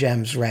call the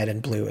gems red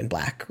and blue and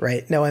black,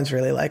 right? No one's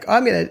really like, oh,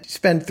 I'm going to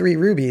spend 3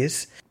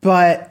 rubies.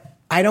 But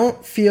I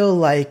don't feel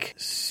like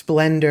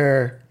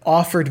Splendor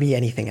offered me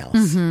anything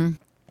else.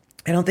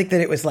 I don't think that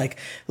it was like,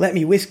 let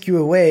me whisk you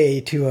away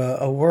to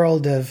a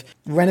world of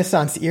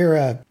Renaissance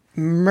era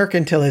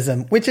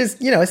mercantilism, which is,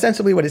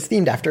 ostensibly what it's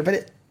themed after.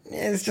 But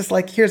it's just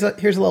like, here's a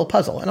little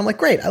puzzle. And I'm like,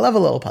 great, I love a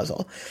little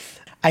puzzle.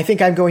 I think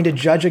I'm going to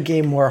judge a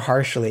game more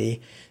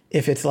harshly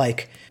if it's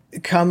like,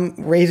 come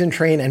raise and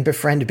train and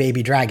befriend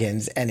baby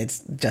dragons, and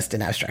it's just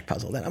an abstract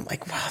puzzle. Then I'm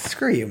like, wow,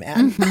 screw you,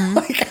 man.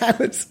 Like I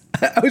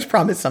was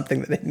promised something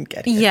that I didn't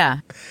get here. Yeah.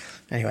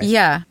 Anyway.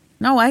 Yeah.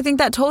 No, I think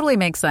that totally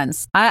makes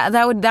sense.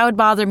 That would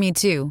bother me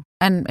too,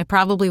 and it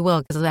probably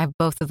will, because I have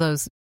both of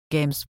those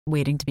games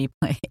waiting to be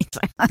played.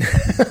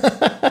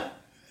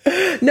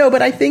 No,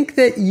 but I think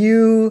that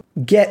you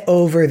get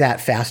over that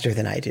faster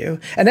than I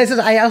do, and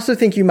I also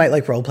think you might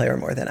like Role Player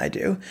more than I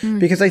do,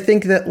 because I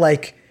think that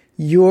like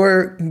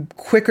you're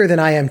quicker than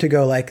I am to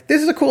go like,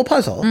 this is a cool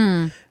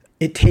puzzle.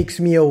 It takes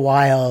me a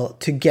while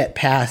to get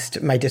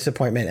past my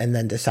disappointment and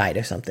then decide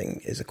if something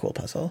is a cool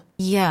puzzle.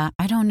 Yeah,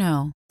 I don't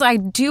know. I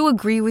do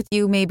agree with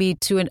you maybe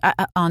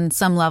on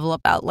some level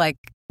about like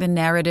the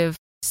narrative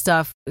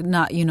stuff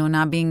not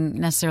being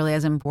necessarily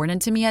as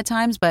important to me at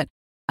times, but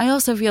I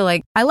also feel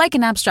like I like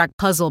an abstract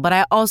puzzle, but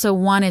I also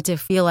want it to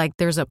feel like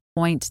there's a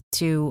point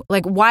to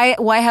like why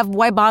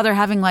bother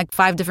having like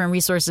 5 different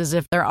resources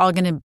if they're all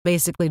going to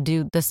basically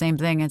do the same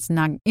thing? It's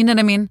not, you know what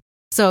I mean?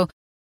 So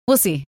we'll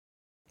see.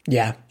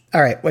 Yeah.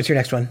 All right. What's your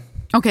next one?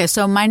 Okay.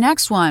 So my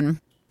next one,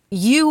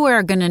 you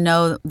are going to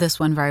know this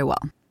one very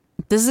well.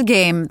 This is a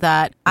game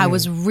that I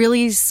was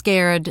really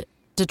scared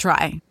to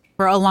try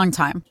for a long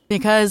time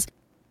because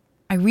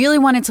I really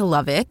wanted to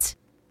love it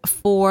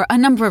for a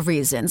number of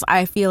reasons.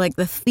 I feel like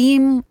the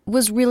theme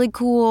was really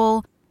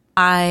cool.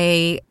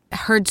 I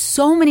heard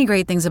so many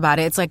great things about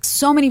it. It's like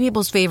so many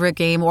people's favorite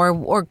game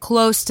or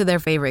close to their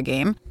favorite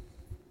game.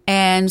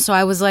 And so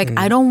I was like,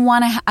 I don't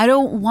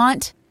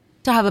want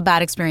to have a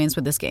bad experience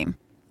with this game.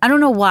 I don't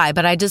know why,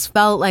 but I just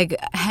felt like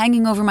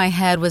hanging over my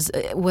head was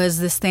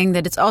this thing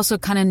that it's also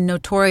kind of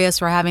notorious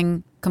for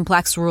having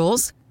complex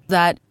rules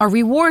that are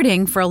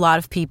rewarding for a lot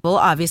of people,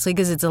 obviously,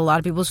 because it's a lot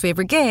of people's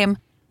favorite game,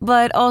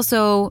 but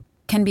also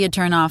can be a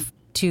turnoff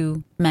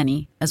to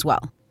many as well.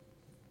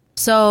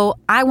 So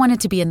I wanted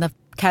to be in the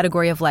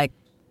category of like,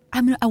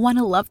 I want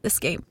to love this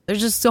game.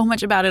 There's just so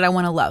much about it I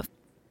want to love.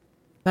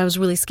 But I was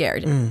really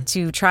scared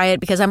to try it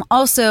because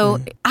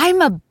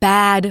I'm a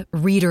bad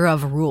reader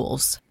of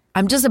rules.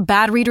 I'm just a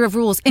bad reader of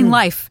rules in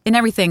life, in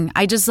everything.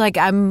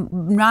 I'm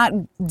not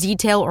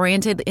detail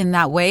oriented in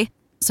that way.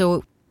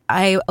 So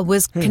I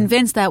was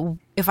convinced that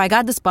if I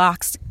got this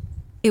box,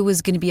 it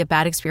was going to be a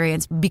bad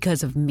experience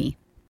because of me.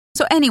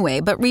 So anyway,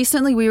 but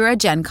recently we were at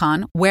Gen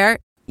Con where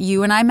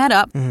you and I met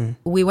up.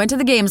 We went to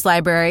the games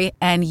library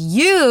and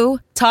you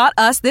taught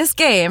us this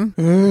game.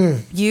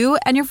 You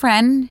and your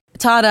friend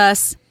taught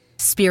us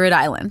Spirit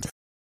Island.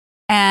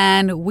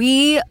 And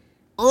we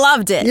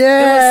loved it. Yay!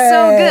 It was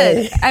so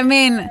good. I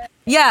mean,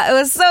 yeah, it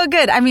was so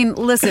good. I mean,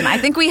 listen, I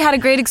think we had a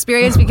great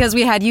experience because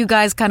we had you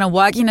guys kind of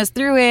walking us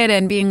through it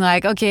and being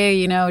like,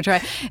 okay,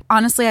 try.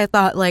 Honestly, I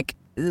thought like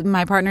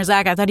my partner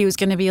Zach, I thought he was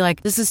going to be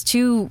like, this is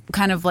too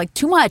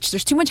much.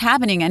 There's too much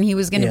happening. And he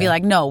was going to be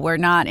like, no, we're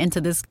not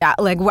into this.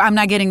 Like, I'm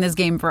not getting this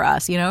game for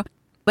us,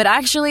 But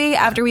actually,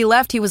 after we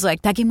left, he was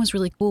like, that game was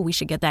really cool. We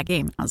should get that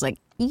game. I was like,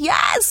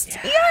 yes.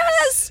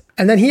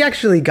 And then he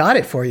actually got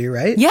it for you,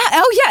 right? Yeah.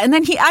 Oh, yeah. And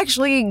then he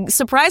actually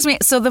surprised me.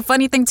 So the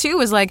funny thing, too,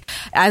 is like,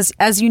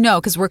 as you know,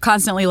 because we're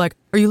constantly like,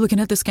 are you looking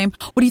at this game?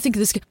 What do you think of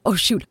this game? Oh,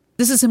 shoot.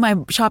 This is in my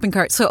shopping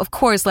cart. So, of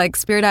course, like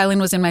Spirit Island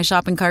was in my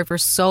shopping cart for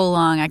so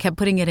long. I kept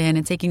putting it in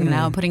and taking it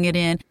out, putting it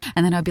in.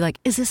 And then I'd be like,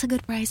 is this a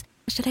good price?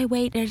 Should I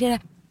wait?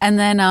 And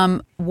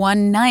then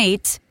one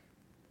night,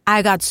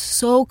 I got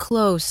so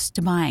close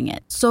to buying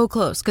it. So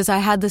close. Because I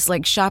had this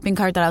like shopping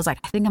cart that I was like,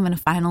 I think I'm going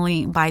to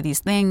finally buy these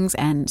things.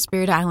 And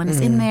Spirit Island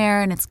is in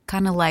there. And it's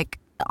kind of like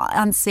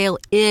on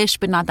sale-ish,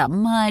 but not that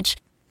much.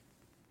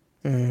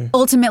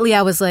 Ultimately,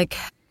 I was like,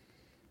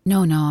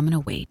 no, I'm going to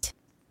wait.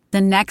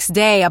 The next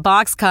day, a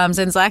box comes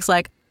and Zach's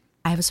like,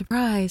 I have a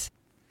surprise.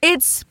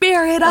 It's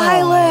Spirit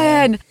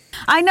Island.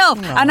 I know.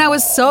 And I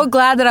was so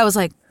glad that I was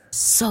like,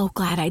 so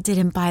glad I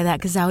didn't buy that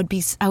because I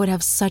would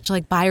have such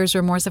like buyer's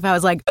remorse if I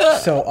was like,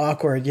 ugh. So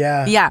awkward.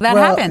 Yeah. Yeah, that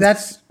happened.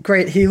 That's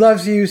great. He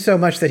loves you so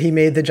much that he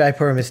made the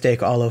Jaipur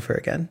mistake all over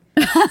again.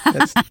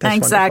 That's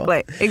Exactly.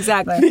 wonderful.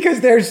 Exactly.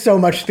 Because there's so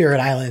much Spirit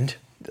Island.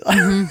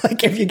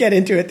 Like if you get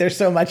into it, there's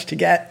so much to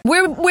get.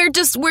 We're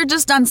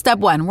just on step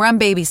one. We're on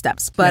baby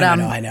steps. But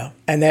I know.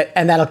 And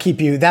that'll keep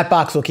you, that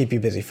box will keep you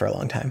busy for a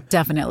long time.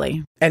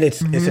 Definitely. And it's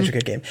such a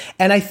good game.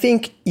 And I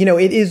think,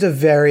 it is a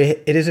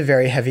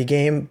very heavy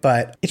game,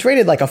 but it's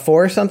rated like a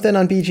 4 or something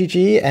on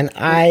BGG. And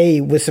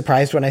I was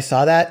surprised when I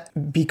saw that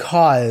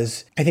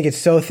because I think it's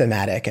so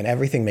thematic and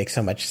everything makes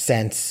so much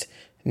sense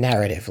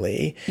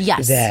narratively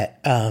that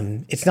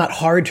it's not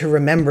hard to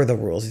remember the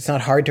rules. It's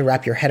not hard to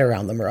wrap your head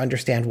around them or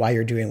understand why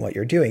you're doing what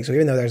you're doing. So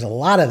even though there's a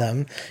lot of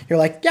them, you're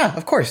like, yeah,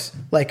 of course.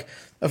 Like,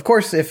 of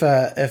course, if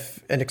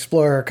an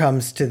explorer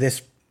comes to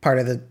this part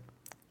of the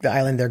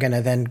island, they're going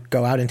to then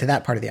go out into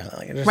that part of the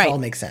island. It just all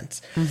makes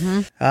sense.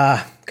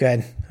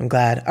 Good. I'm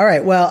glad. All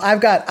right. Well,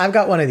 I've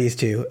got one of these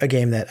two, a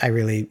game that I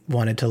really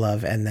wanted to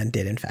love and then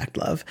did in fact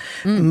love.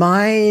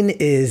 Mine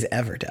is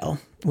Everdell,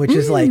 which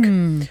is like,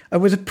 it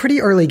was a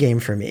pretty early game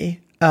for me.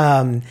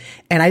 And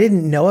I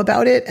didn't know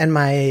about it. And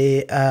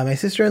my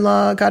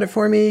sister-in-law got it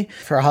for me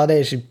for a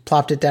holiday. She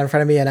plopped it down in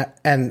front of me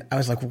and I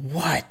was like,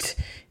 what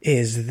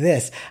is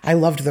this? I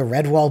loved the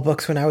Redwall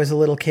books when I was a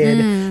little kid.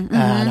 And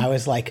I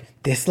was like,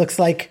 this looks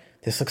like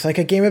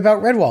a game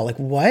about Redwall. Like,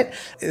 what?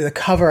 The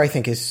cover, I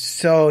think, is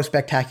so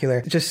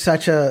spectacular. Just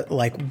such a,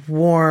 like,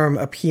 warm,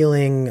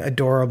 appealing,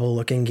 adorable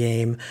looking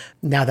game.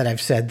 Now that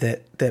I've said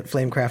that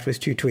Flamecraft was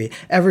too twee.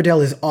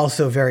 Everdell is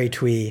also very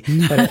twee,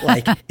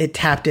 but it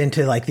tapped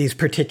into, like, these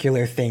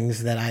particular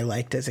things that I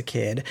liked as a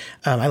kid.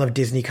 I love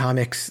Disney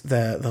comics,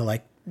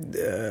 the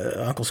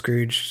Uncle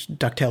Scrooge,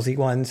 DuckTales-y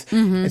ones.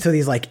 And so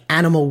these, like,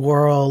 animal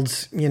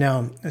worlds,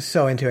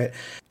 so into it.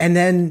 And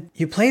then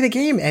you play the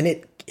game and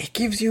it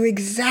gives you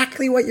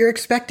exactly what you're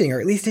expecting, or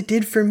at least it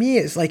did for me.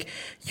 It's like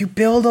you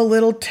build a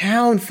little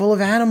town full of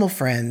animal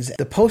friends.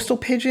 The postal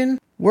pigeon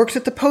works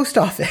at the post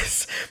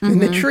office in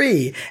the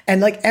tree,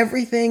 and like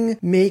everything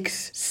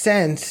makes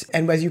sense.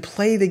 And as you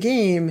play the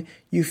game,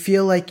 you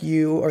feel like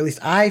or at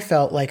least I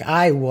felt like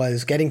I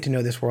was getting to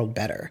know this world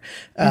better.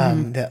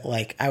 That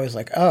like, I was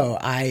like, oh,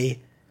 I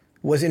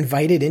was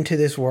invited into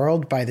this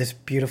world by this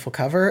beautiful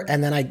cover,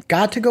 and then I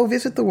got to go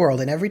visit the world.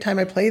 And every time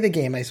I play the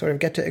game, I sort of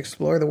get to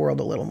explore the world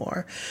a little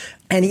more.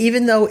 And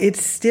even though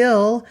it's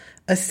still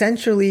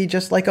essentially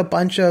just like a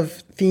bunch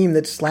of theme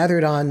that's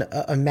slathered on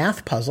a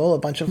math puzzle, a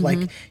bunch of like,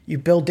 you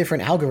build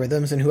different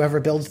algorithms and whoever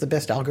builds the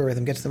best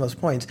algorithm gets the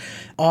most points.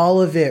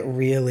 All of it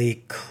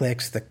really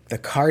clicks. The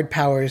card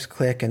powers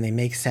click and they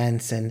make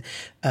sense. And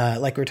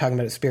like we were talking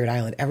about at Spirit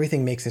Island,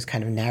 everything makes this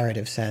kind of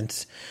narrative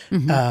sense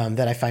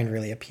that I find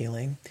really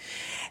appealing.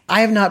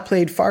 I have not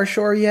played Far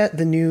Shore yet,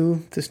 this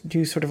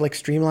new sort of like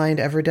streamlined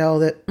Everdell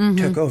that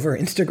took over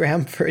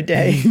Instagram for a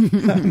day.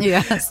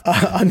 Yes.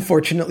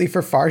 Unfortunately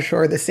for Far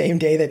Shore, the same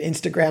day that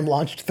Instagram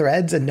launched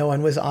Threads and no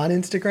one was on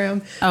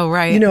Instagram. Oh,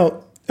 right.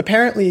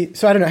 Apparently,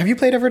 so I don't know. Have you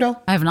played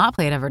Everdell? I have not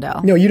played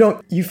Everdell. No, you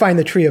don't. You find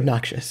the tree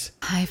obnoxious.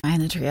 I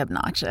find the tree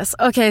obnoxious.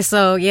 Okay,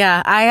 so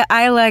yeah, I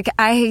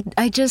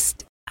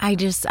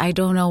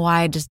don't know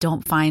why I just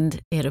don't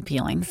find it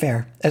appealing.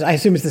 Fair. I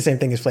assume it's the same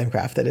thing as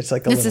Flamecraft, that it's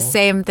like it's the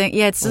same thing.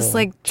 Yeah, it's just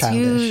like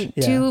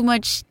too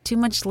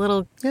much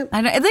little. Yep.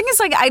 I think it's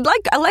like I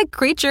like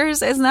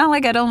creatures. It's not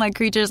like I don't like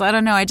creatures. I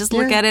don't know. I just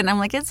look at it and I'm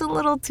like, it's a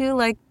little too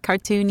like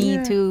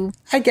cartoony. Too.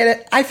 I get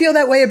it. I feel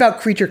that way about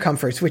Creature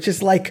Comforts, which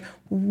is like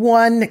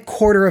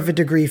 1/4 of a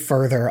degree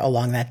further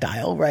along that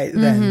dial, right,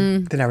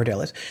 than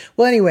Everdell is.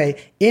 Well, anyway,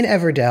 in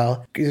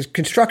Everdell, there's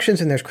constructions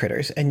and there's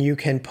critters, and you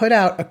can put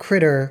out a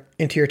critter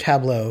into your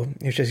tableau,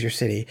 which is your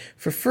city,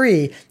 for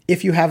free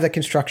if you have the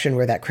construction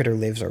where that critter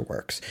lives or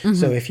works.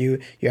 So if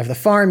you have the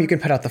farm, you can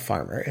put out the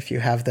farmer. If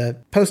you have the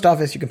post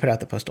office, you can put out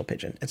the postal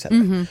pigeon,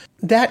 etc.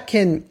 That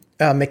can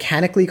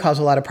mechanically cause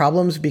a lot of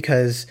problems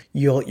because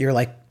you're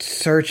like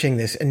searching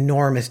this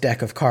enormous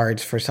deck of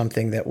cards for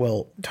something that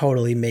will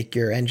totally make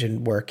your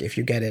engine work if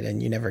you get it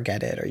and you never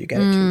get it, or you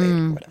get it too late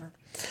or whatever.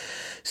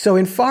 So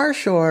in Far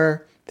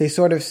Shore, they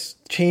sort of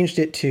changed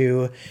it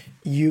to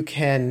you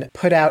can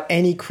put out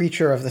any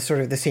creature of the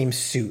sort of the same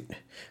suit.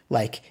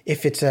 Like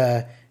if it's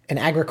an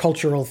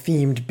agricultural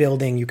themed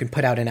building, you can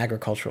put out an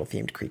agricultural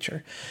themed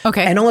creature.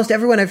 Okay. And almost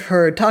everyone I've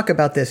heard talk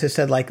about this has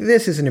said like,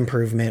 this is an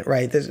improvement,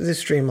 right? This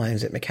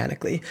streamlines it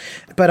mechanically.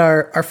 But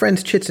our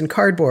friends Chits and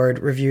Cardboard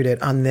reviewed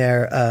it on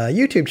their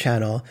YouTube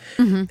channel.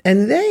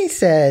 And they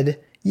said,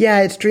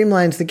 yeah, it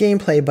streamlines the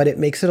gameplay, but it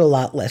makes it a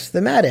lot less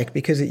thematic,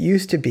 because it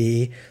used to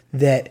be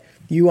that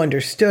you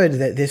understood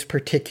that this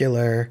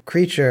particular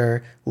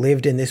creature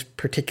lived in this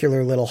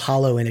particular little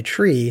hollow in a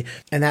tree,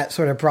 and that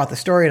sort of brought the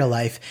story to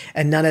life,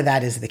 and none of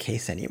that is the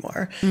case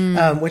anymore,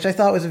 which I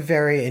thought was a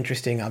very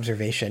interesting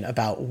observation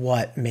about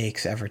what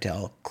makes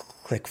Everdell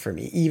click for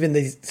me. Even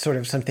the sort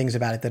of some things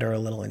about it that are a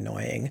little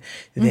annoying,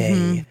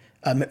 they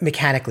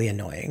mechanically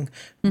annoying,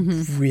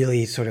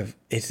 really sort of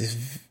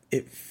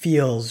it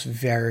feels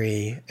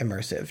very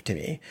immersive to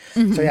me.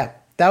 So yeah,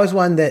 that was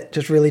one that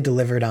just really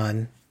delivered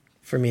on,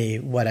 for me,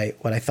 what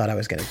I thought I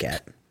was going to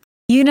get.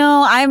 You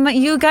know,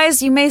 you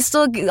guys, you may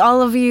still,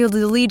 all of you,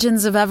 the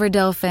legions of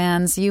Everdell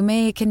fans, you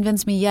may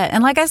convince me yet.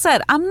 And like I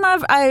said,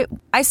 I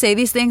say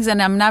these things,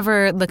 and I'm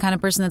never the kind of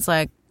person that's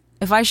like,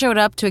 if I showed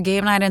up to a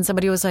game night and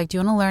somebody was like, do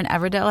you want to learn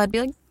Everdell? I'd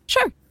be like,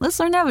 sure, let's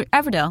learn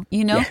Everdell,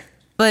 you know? Yeah.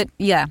 But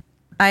yeah,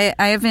 I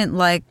haven't,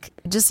 like,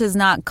 it just has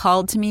not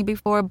called to me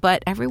before,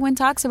 but everyone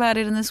talks about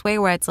it in this way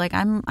where it's like,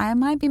 I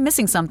might be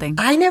missing something.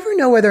 I never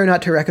know whether or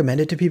not to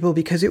recommend it to people,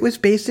 because it was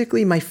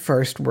basically my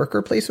first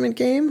worker placement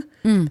game.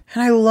 And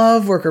I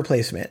love worker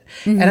placement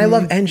and I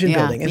love engine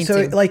building. And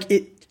so like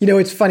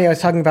it's funny. I was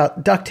talking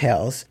about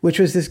DuckTales, which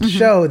was this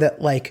show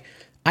that like,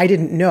 I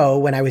didn't know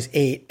when I was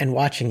 8 and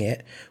watching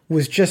it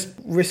was just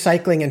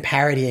recycling and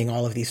parodying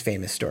all of these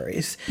famous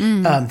stories.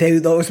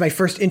 That was my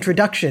first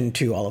introduction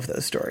to all of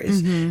those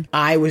stories.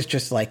 I was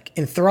just like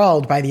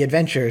enthralled by the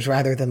adventures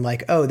rather than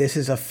like, oh, this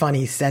is a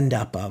funny send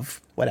up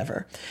of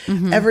whatever.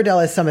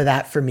 Everdell has some of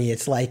that for me.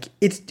 It's like,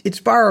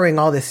 it's borrowing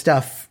all this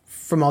stuff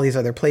from all these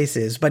other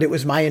places, but it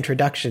was my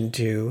introduction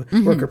to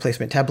worker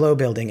placement, tableau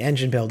building,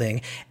 engine building.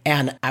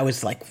 And I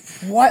was like,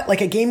 what? Like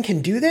a game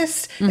can do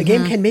this? A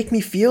game can make me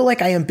feel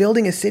like I am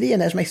building a city,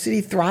 and as my city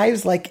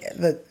thrives, like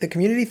the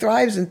community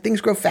thrives and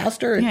things grow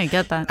faster. Yeah, I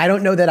get that. I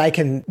don't know that I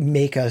can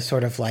make a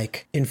sort of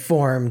like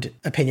informed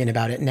opinion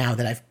about it now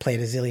that I've played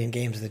a zillion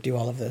games that do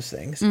all of those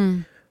things.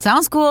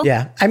 Sounds cool.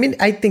 Yeah. I mean,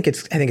 I think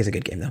it's a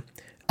good game though.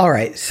 All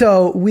right.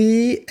 So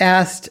we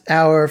asked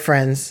our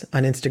friends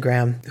on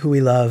Instagram who we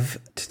love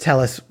to tell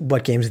us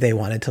what games they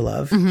wanted to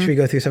love. Should we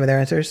go through some of their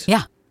answers?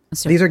 Yeah.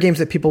 These are games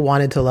that people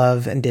wanted to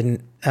love and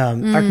didn't. Arc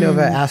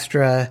Nova,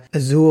 Astra,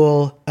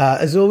 Azul.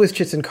 Azul was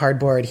Chits and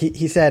Cardboard.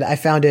 He said, I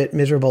found it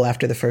miserable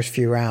after the first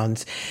few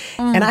rounds.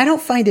 And I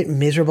don't find it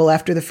miserable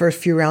after the first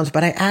few rounds,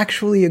 but I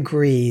actually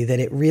agree that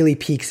it really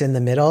peaks in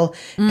the middle.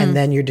 And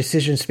then your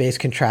decision space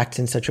contracts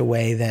in such a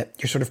way that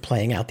you're sort of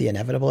playing out the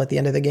inevitable at the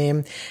end of the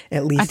game,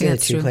 at least in a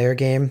two-player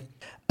game.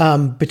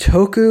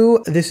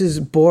 Bitoku, this is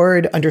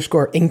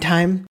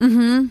board_ingtime.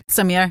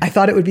 Samir. I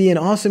thought it would be an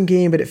awesome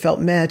game, but it felt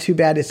meh, too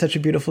bad. It's such a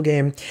beautiful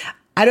game.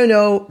 I don't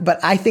know, but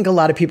I think a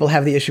lot of people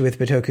have the issue with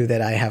Bitoku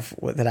that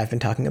I've been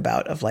talking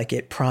about, of like,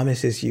 it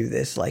promises you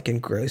this like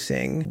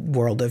engrossing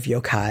world of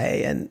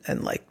yokai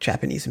and like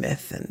Japanese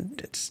myth,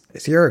 and it's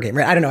a Euro game,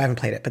 right? I don't know, I haven't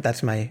played it, but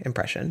that's my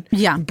impression.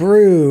 Yeah.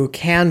 Brew,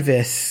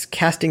 Canvas,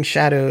 Casting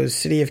Shadows,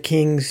 City of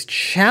Kings,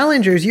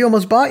 Challengers, you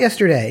almost bought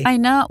yesterday. I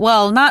know.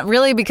 Well, not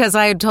really, because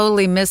I had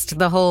totally missed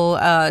the whole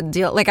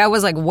deal. Like, I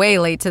was like way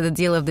late to the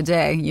deal of the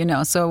day, you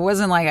know, so it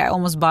wasn't like I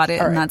almost bought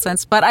it in that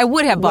sense, but I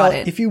would have bought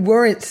it. If you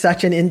weren't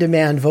such an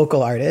in-demand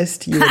vocal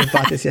artist, you would have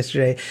bought this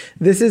yesterday.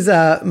 This is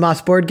Moss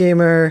Board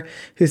Gamer,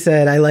 who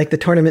said, I like the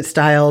tournament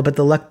style, but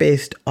the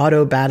luck-based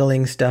auto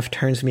battling stuff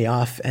turns me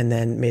off, and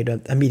then made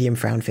a medium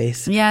frown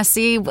face. Yeah,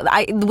 see,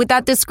 with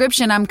that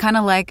description, I'm kind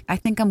of like, I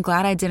think I'm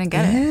glad I didn't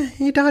get it.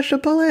 You dodged a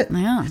bullet.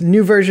 Yeah.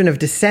 New version of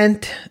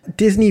Descent,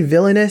 Disney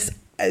Villainous.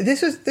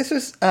 This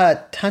was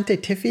Tante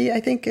Tiffy, I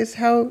think is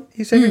how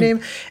you say her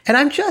name. And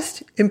I'm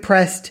just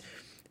impressed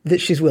that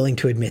she's willing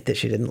to admit that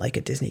she didn't like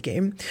a Disney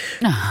game.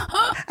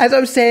 As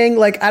I'm saying,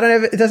 like, I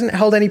don't know, it doesn't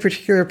hold any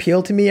particular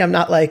appeal to me. I'm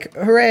not like,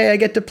 hooray, I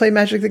get to play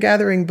Magic the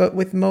Gathering, but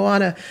with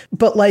Moana.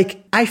 But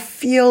like, I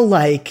feel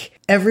like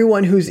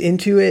everyone who's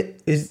into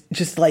it is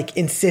just like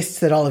insists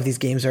that all of these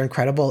games are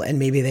incredible, and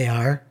maybe they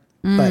are.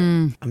 But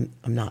I'm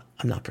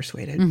not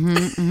persuaded.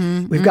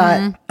 We've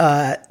got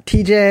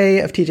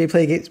TJ of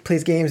TJ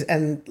Plays Games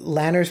and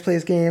Lanners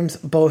Plays Games.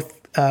 Both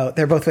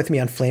they're both with me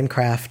on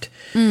Flamecraft.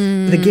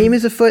 The game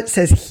is afoot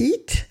says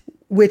Heat,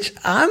 which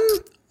I'm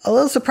a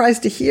little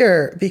surprised to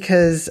hear,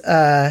 because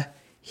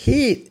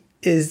Heat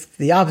is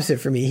the opposite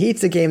for me.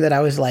 Heat's a game that I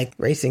was like,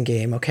 racing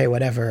game, okay,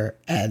 whatever,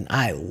 and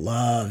I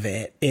love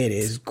it. It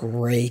is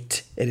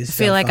great. It is. I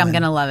feel like I'm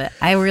gonna love it.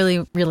 I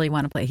really, really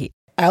want to play Heat.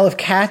 Isle of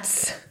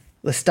Cats.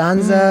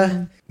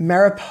 Lustanza.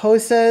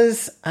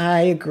 Mariposas,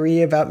 I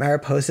agree about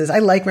Mariposas. I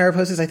like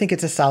Mariposas. I think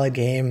it's a solid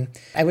game.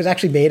 It was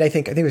actually made, I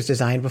think it was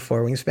designed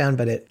before Wingspan,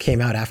 but it came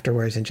out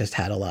afterwards and just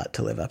had a lot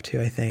to live up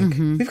to, I think.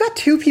 We've got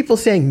 2 people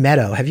saying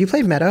Meadow. Have you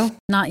played Meadow?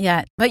 Not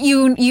yet. But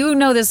you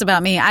know this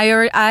about me.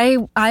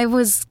 I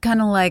was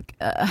kind of like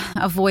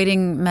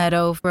avoiding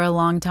Meadow for a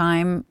long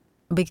time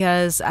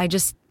because I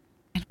don't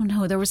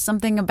know. There was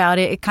something about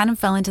it. It kind of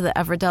fell into the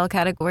Everdell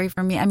category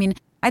for me. I mean,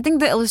 I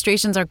think the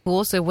illustrations are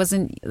cool, so it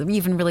wasn't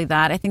even really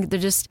that. I think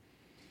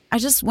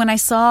when I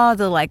saw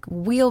the like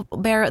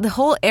wheelbarrow, the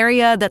whole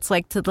area that's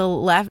like to the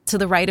left, to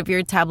the right of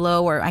your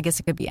tableau, or I guess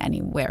it could be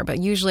anywhere, but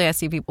usually I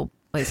see people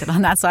place it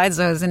on that side,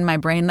 so it's in my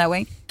brain that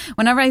way.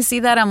 Whenever I see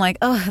that, I'm like,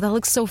 oh, that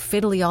looks so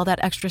fiddly, all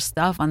that extra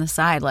stuff on the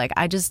side. Like,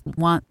 I just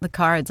want the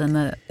cards and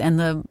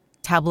the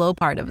tableau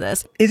part of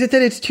this. Is it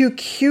that it's too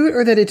cute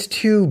or that it's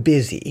too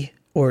busy?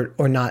 Or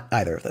not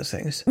either of those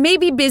things?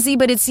 Maybe busy,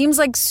 but it seems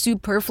like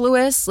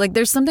superfluous. Like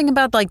there's something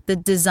about like the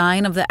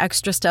design of the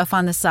extra stuff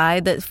on the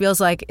side that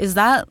feels like, is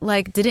that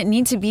like, did it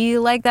need to be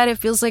like that? It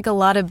feels like a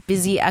lot of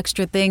busy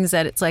extra things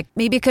that it's like,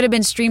 maybe it could have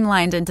been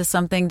streamlined into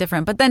something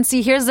different. But then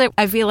see,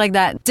 I feel like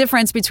that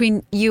difference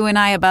between you and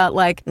I about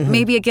like,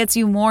 maybe it gets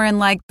you more in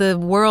like the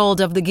world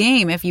of the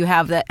game if you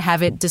have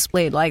it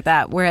displayed like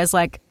that. Whereas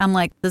like, I'm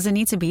like, does it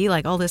need to be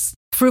like all this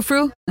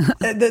frou-frou?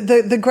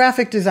 The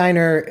graphic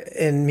designer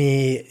in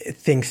me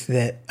thinks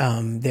that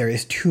there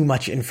is too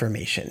much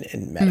information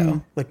in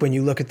Meadow. Like when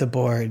you look at the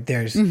board,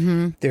 there's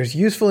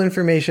useful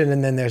information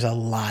and then there's a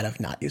lot of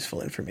not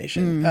useful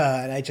information.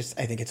 And I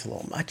think it's a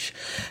little much.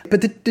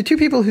 But the 2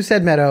 people who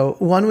said Meadow,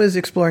 one was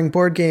exploring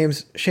board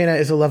games. Shayna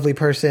is a lovely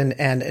person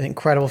and an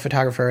incredible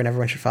photographer, and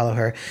everyone should follow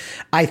her.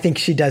 I think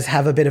she does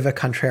have a bit of a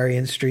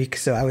contrarian streak,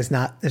 so I was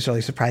not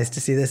necessarily surprised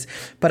to see this.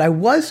 But I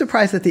was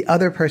surprised that the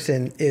other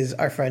person is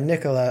our friend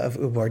Nicola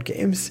of Board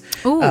Games,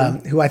 who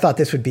I thought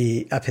this would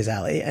be up his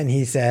alley. And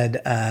he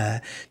said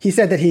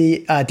that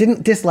he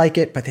didn't dislike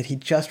it, but that he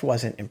just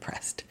wasn't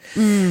impressed.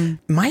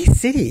 My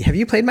City. Have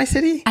you played My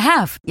City? I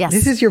have, yes.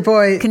 This is your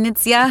boy,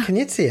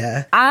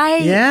 Knizia.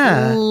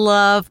 I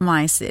love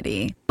My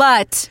City.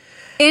 But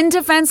in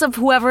defense of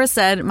whoever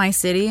said My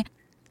City,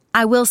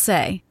 I will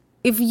say,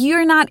 if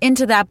you're not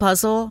into that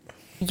puzzle,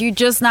 you're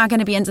just not going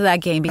to be into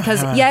that game.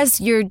 Because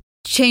yes, you're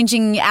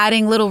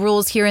adding little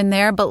rules here and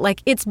there, but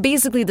like it's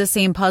basically the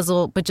same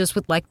puzzle, but just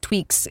with like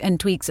tweaks and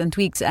tweaks and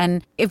tweaks.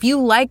 And if you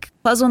like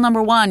puzzle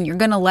number 1, you're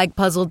gonna like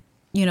puzzle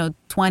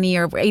 20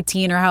 or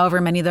 18 or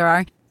however many there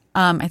are.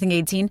 I think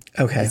 18.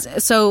 Okay.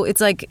 So it's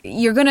like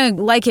you're gonna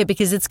like it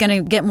because it's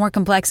gonna get more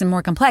complex and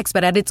more complex,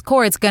 but at its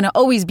core it's gonna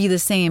always be the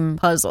same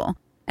puzzle.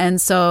 And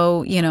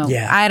so,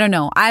 I don't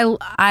know.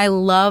 I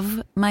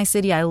love My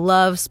City. I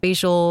love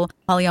spatial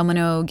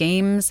polyomino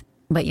games,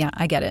 but yeah,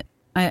 I get it.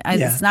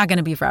 It's not going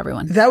to be for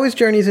everyone. That was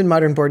Journeys in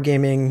Modern Board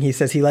Gaming. He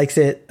says he likes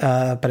it,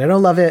 but I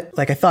don't love it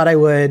like I thought I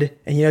would.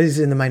 And he's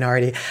in the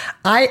minority.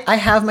 I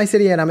have My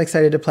City and I'm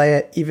excited to play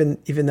it,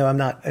 even though I'm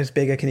not as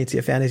big a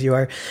Knizia fan as you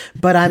are.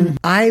 But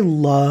I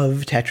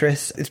love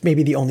Tetris. It's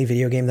maybe the only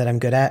video game that I'm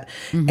good at.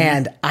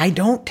 And I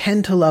don't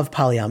tend to love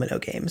polyomino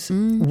games.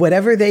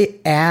 Whatever they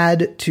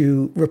add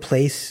to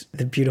replace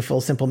the beautiful,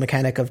 simple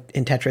mechanic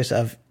in Tetris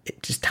of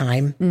just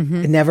time.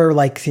 It never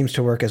seems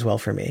to work as well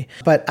for me.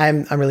 But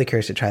I'm really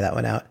curious to try that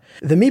one out.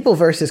 The Meeple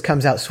Versus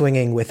comes out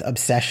swinging with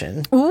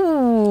Obsession.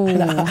 Ooh.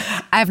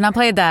 I have not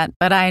played that,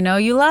 but I know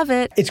you love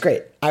it. It's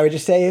great. I would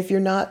just say if you're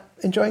not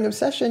enjoying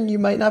Obsession, you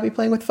might not be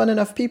playing with fun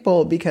enough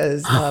people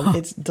because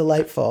it's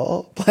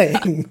delightful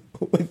playing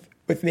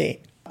with me.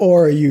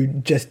 Or you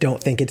just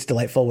don't think it's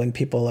delightful when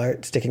people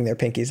are sticking their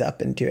pinkies up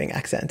and doing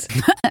accents.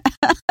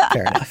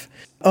 Fair enough.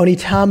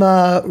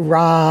 Onitama,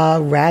 Ra,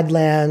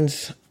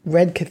 Radlands,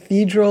 Red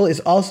Cathedral is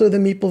also the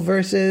Meeple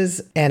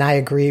Versus, and I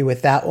agree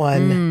with that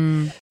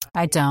one.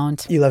 I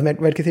don't. You love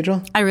Red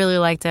Cathedral? I really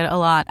liked it a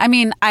lot. I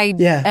mean, I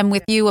am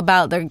with you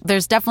about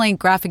there's definitely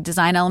graphic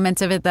design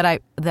elements of it that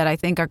I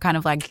think are kind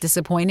of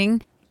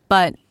disappointing.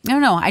 But I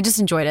don't know. I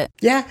just enjoyed it.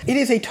 Yeah, it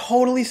is a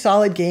totally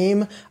solid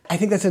game. I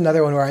think that's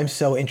another one where I'm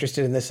so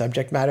interested in the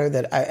subject matter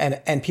that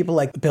and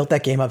people built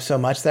that game up so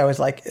much that I was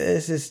like,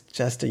 this is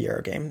just a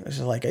Euro game. This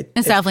is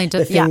it's definitely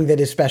the thing that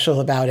is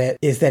special about it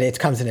is that it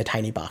comes in a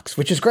tiny box,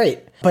 which is great.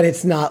 But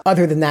it's not.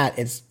 Other than that,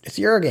 it's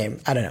a Euro game.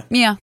 I don't know.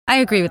 Yeah, I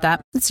agree with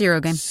that. It's a Euro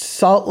game.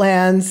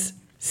 Saltlands.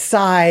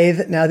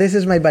 Scythe. Now, this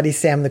is my buddy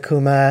Sam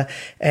Nakuma,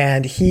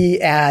 and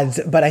he adds,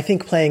 but I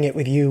think playing it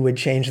with you would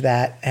change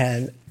that.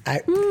 And I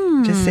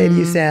just say to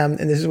you, Sam,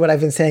 and this is what I've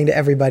been saying to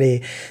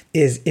everybody,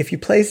 is if you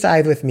play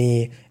Scythe with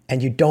me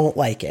and you don't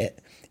like it,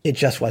 it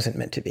just wasn't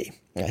meant to be.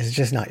 It's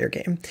just not your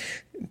game.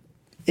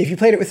 If you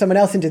played it with someone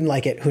else and didn't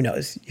like it, who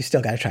knows? You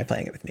still got to try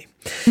playing it with me.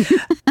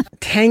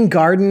 Tang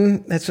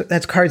Garden,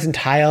 that's cards and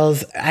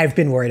tiles. I've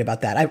been worried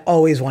about that. I've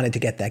always wanted to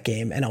get that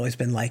game and always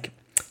been like,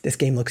 this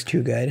game looks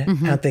too good. I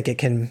don't think it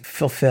can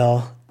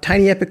fulfill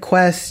Tiny Epic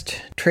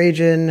Quest,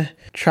 Trajan,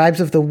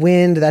 Tribes of the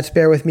Wind, that's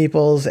Bear with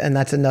Meeples, and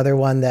that's another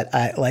one that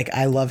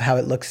I love how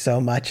it looks so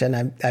much, and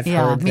I've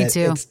heard that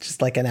it's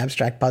just like an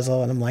abstract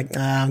puzzle, and I'm like,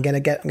 I'm gonna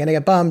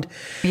get bummed.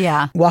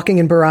 Yeah. Walking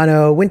in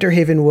Burano,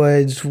 Winterhaven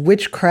Woods,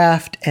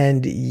 Witchcraft,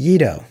 and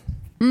Yido.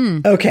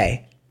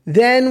 Okay.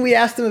 Then we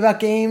asked them about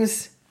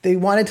games they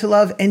wanted to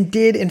love and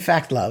did in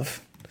fact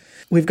love.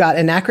 We've got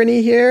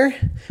Anachrony here.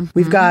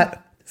 We've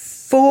got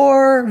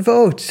 4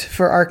 votes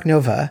for Ark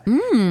Nova.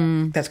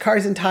 That's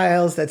Cars and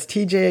Tiles. That's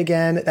TJ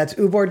again. That's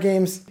Board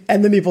Games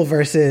and the Meeple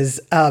Versus.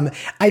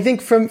 I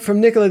think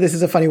from Nicola, this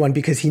is a funny one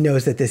because he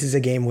knows that this is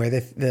a game where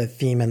the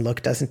theme and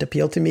look doesn't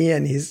appeal to me,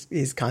 and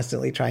he's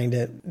constantly trying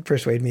to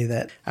persuade me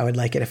that I would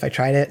like it if I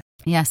tried it.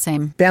 Yeah,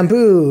 same.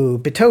 Bamboo,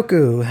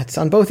 Bitoku. That's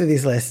on both of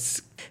these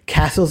lists.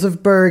 Castles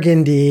of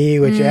Burgundy,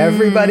 which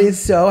everybody's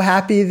so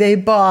happy they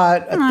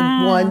bought at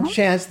the one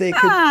chance they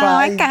could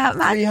buy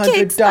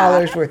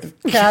 $300 worth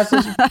of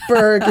Castles of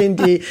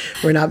Burgundy.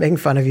 We're not making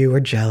fun of you. We're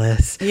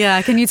jealous.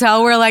 Yeah, can you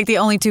tell we're like the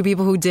only 2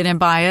 people who didn't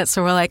buy it?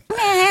 So we're like,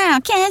 wow,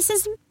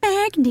 Castles of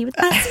Burgundy with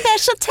my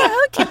special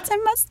tokens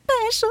and my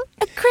special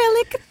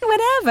acrylic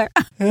whatever.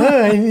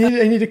 I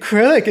need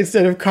acrylic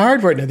instead of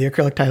cardboard. No, the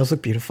acrylic tiles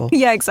look beautiful.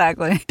 Yeah,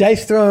 exactly.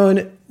 Dice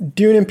Throne,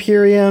 Dune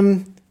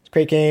Imperium.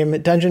 Great game.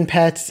 Dungeon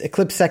Pets,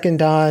 Eclipse Second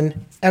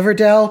Dawn,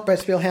 Everdell, Brett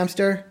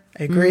Spielhamster.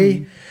 I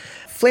agree.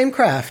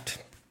 Flamecraft,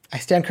 I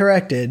stand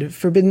corrected.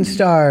 Forbidden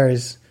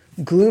Stars,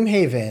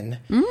 Gloomhaven,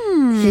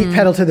 Heat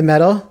Pedal to the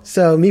Metal.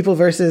 So Meeple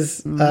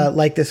Versus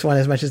like this one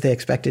as much as they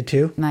expected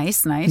to.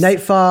 Nice.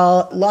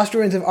 Nightfall, Lost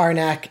Ruins of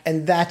Arnak,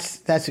 and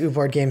that's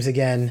Board Games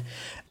again.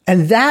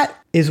 And that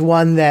is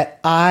one that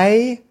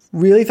I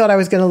really thought I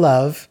was going to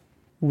love.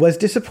 Was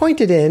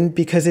disappointed in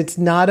because it's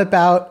not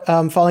about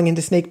falling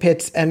into snake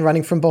pits and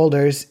running from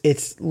boulders.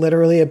 It's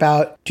literally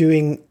about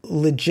doing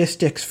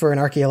logistics for an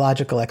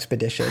archaeological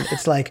expedition.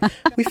 It's like,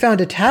 we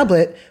found a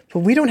tablet,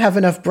 but we don't have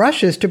enough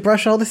brushes to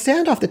brush all the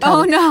sand off the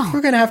tablet. Oh, no.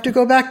 We're going to have to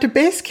go back to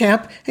base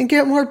camp and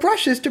get more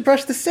brushes to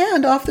brush the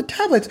sand off the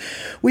tablets.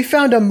 We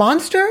found a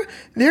monster.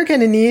 They're going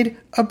to need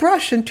a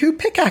brush and 2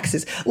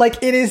 pickaxes. Like,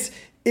 it is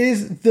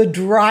the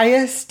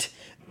driest,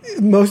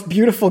 most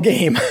beautiful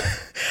game.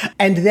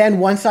 And then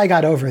once I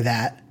got over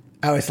that,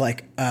 I was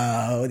like,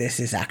 oh, this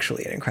is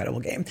actually an incredible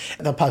game.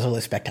 The puzzle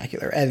is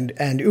spectacular. And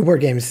Board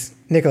Games,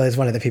 Nicola is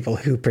one of the people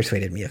who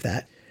persuaded me of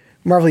that.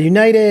 Marvel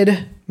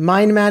United,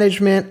 Mind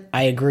Management,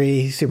 I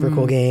agree. Super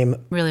cool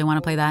game. Really want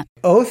to play that.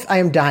 Oath, I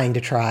am dying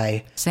to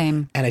try.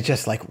 Same. And it's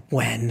just like,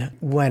 when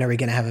are we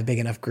going to have a big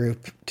enough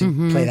group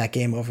to play that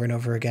game over and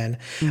over again?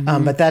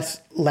 But that's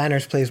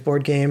Lanners Plays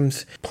Board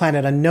Games,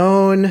 Planet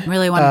Unknown.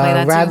 Really want to play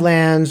that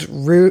Radlands, too.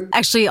 Root.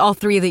 Actually, all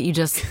 3 that you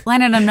just...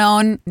 Planet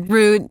Unknown,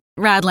 Root,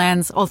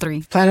 Radlands, all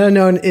 3. Planet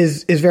Unknown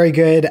is very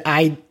good.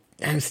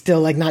 I'm still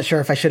like not sure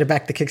if I should have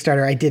backed the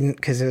Kickstarter. I didn't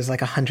because it was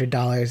like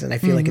 $100 and I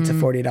feel like it's a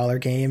 $40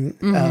 game,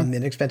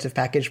 an expensive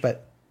package,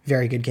 but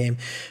very good game.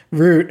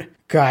 Root,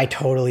 I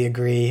totally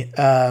agree.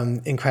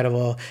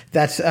 Incredible.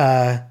 That's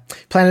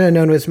Planet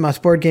Unknown was Moss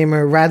Board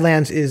Gamer.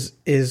 Radlands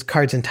is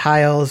Cards and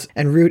Tiles,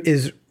 and Root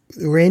is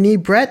Rainy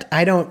Brett.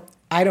 I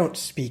don't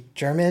speak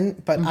German,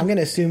 but I'm going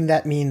to assume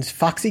that means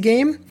Foxy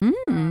Game.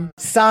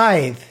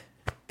 Scythe.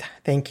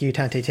 Thank you,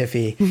 Tante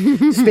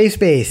Tiffy. Space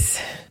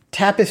Base.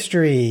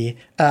 Tapestry.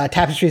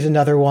 Tapestry is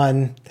another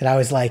one that I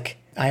was like,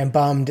 I am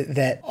bummed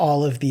that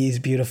all of these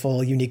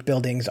beautiful, unique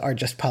buildings are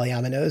just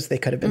polyominoes. They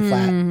could have been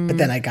flat. But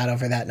then I got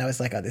over that and I was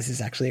like, oh, this is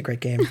actually a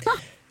great game.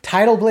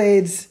 Tidal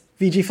Blades,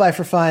 VG Fly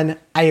for Fun.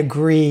 I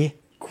agree.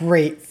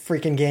 Great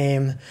freaking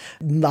game.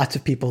 Lots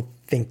of people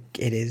think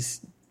it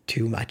is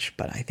too much,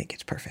 but I think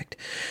it's perfect.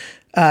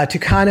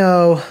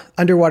 Tucano,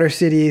 Underwater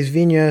Cities,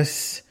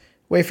 Venus,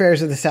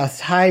 Wayfarers of the South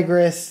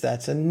Tigris.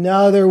 That's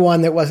another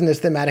one that wasn't as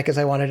thematic as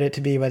I wanted it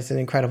to be, but it's an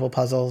incredible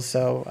puzzle,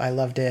 so I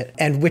loved it.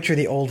 And Witcher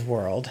the Old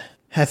World.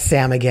 That's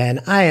Sam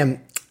again. I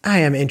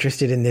am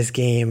interested in this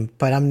game,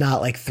 but I'm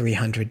not like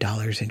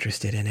 $300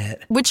 interested in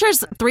it. Witcher's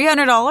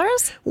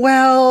 $300?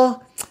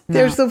 Well,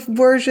 there's the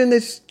version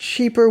that's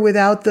cheaper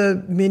without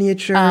the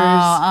miniatures.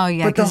 Oh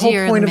yeah. But the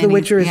whole point of The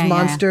Witcher is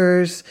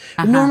monsters.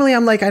 Normally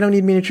I'm like, I don't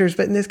need miniatures,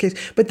 but in this case,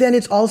 but then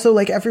it's also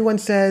like everyone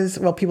says,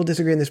 well, people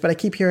disagree on this, but I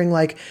keep hearing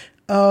like,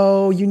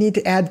 oh, you need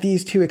to add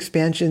these 2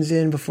 expansions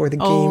in before the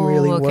game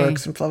really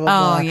works and blah, blah,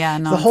 blah. Oh, yeah,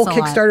 no, the whole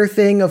Kickstarter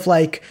thing of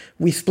like,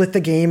 we split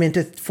the game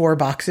into 4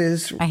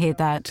 boxes. I hate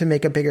that. To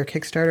make a bigger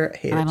Kickstarter.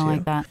 I don't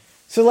like that.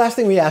 So the last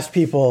thing we asked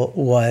people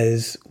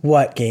was,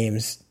 what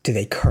games do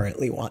they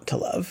currently want to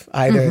love?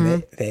 Either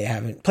they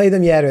haven't played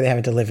them yet or they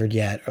haven't delivered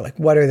yet, or like,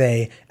 what are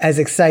they as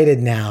excited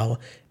now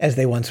as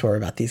they once were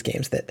about these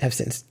games that have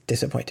since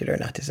disappointed or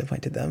not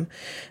disappointed them?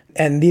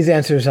 And these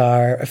answers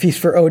are A Feast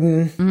for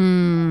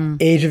Odin,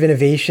 Age of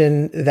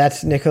Innovation.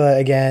 That's Nicola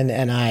again,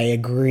 and I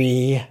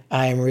agree.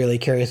 I am really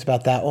curious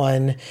about that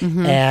one.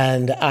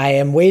 And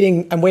I'm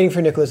waiting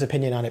for Nicola's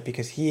opinion on it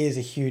because he is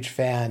a huge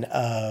fan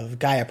of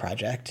Gaia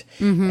Project.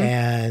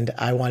 And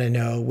I want to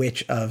know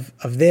which of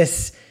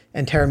this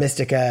and Terra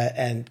Mystica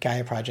and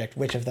Gaia Project.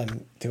 Which of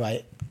them do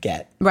I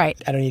get?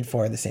 Right. I don't need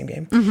 4 of the same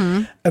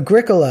game.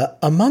 Agricola,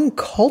 Among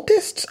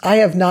Cultists? I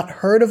have not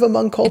heard of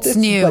Among Cultists, It's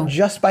new. but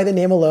just by the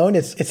name alone,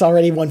 it's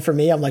already one for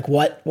me. I'm like,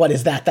 what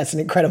is that? That's an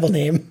incredible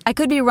name. I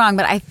could be wrong,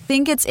 but I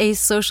think it's a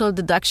social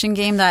deduction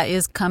game that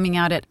is coming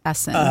out at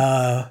Essen.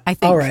 I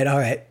think. All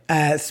right.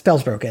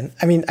 Spells broken.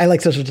 I mean, I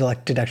like social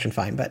deduction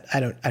fine, but I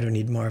don't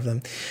need more of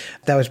them.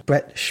 That was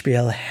Brett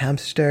Spiel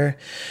Hamster.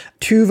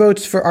 2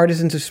 votes for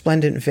Artisans of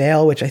Splendent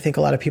Vale, which I think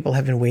a lot of people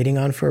have been waiting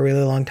on for a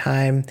really long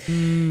time.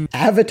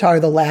 Avatar: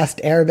 The Last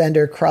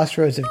Airbender,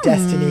 Crossroads of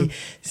Destiny.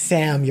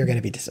 Sam, you're going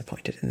to be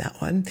disappointed in that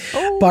one.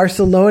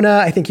 Barcelona,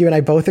 I think you and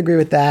I both agree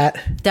with that.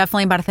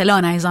 Definitely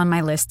Barcelona is on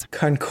my list.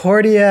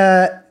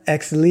 Concordia,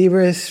 Ex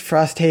Libris,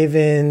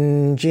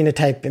 Frosthaven,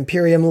 Genotype,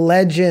 Imperium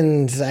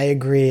Legends. I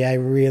agree. I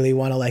really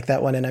want to like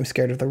that one, and I'm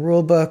scared of the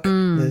rule book.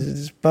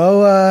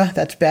 Lisboa,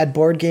 that's Bad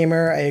Board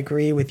Gamer. I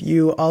agree with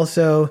you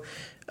also.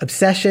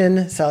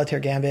 Obsession, Solitaire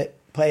Gambit.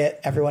 Play it.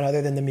 Everyone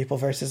other than the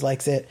Meepleverses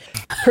likes it.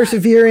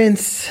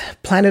 Perseverance,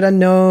 Planet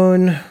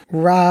Unknown,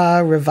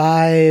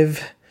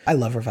 Revive. I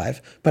love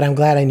Revive, but I'm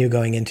glad I knew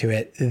going into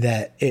it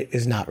that it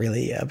is not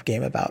really a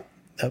game about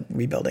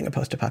rebuilding a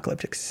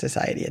post-apocalyptic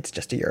society. It's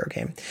just a Euro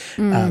game.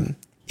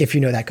 If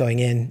you know that going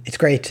in, it's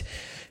great.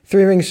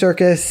 Three Ring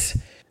Circus,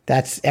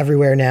 that's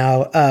everywhere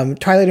now.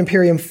 Twilight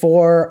Imperium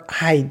 4,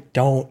 I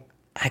don't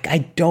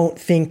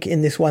think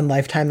in this one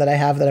lifetime that I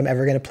have that I'm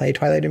ever going to play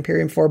Twilight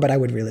Imperium 4, but I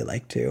would really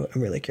like to.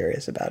 I'm really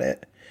curious about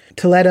it.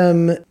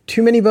 Toletum,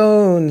 Too Many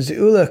Bones,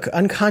 Uluk,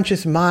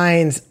 Unconscious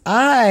Minds.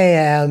 I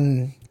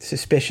am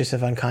suspicious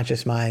of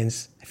Unconscious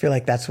Minds. I feel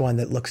like that's one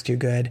that looks too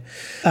good.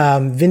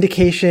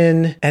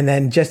 Vindication, and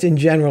then just in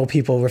general,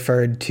 people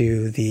referred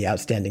to the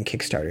outstanding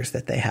Kickstarters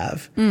that they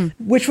have,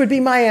 which would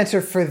be my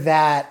answer for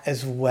that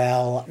as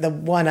well. The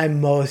one I'm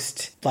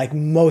most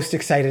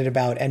excited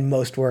about and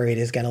most worried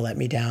is going to let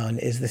me down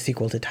is the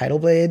sequel to Tidal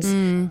Blades,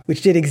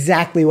 which did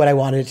exactly what I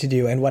wanted it to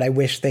do and what I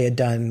wish they had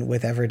done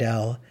with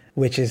Everdell,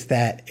 which is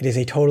that it is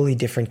a totally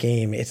different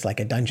game. It's like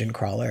a dungeon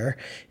crawler.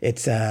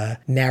 It's a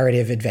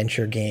narrative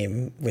adventure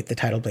game with the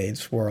Tidal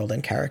Blades world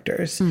and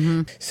characters.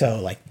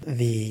 So like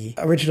the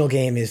original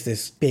game is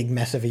this big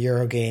mess of a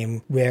Euro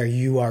game where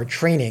you are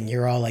training.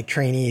 You're all like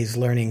trainees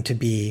learning to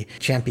be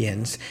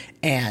champions.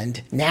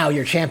 And now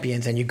you're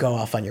champions and you go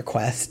off on your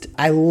quest.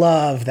 I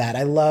love that.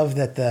 I love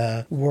that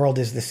the world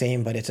is the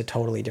same, but it's a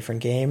totally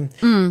different game.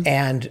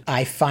 And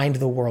I find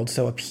the world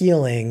so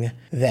appealing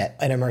that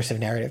an immersive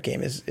narrative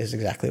game is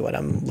exactly what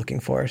I'm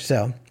looking for.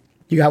 So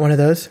you got one of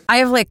those? I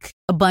have like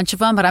a bunch of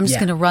them, but I'm just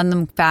going to run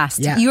them fast.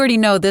 Yeah. You already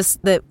know this,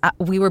 that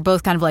we were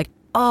both kind of like,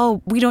 oh,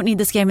 we don't need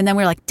this game. And then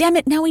we were like, damn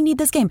it, now we need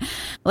this game.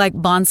 Like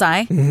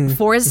Bonsai,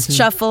 Forest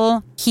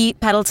Shuffle, Heat,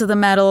 Pedal to the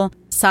Metal,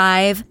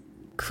 Scythe,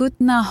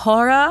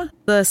 Kutna-Hora,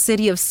 the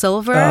City of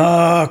Silver.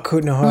 Oh,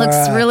 Kutna-Hora.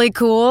 Looks really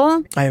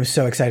cool. I am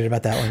so excited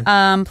about that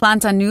one.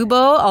 Planta Nubo,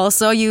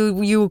 also,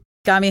 you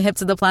got me hip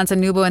to the Planta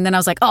Nubo, and then I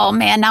was like, oh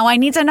man, now I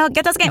need to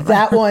get this game.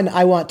 That one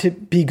I want to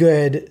be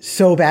good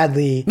so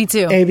badly. Me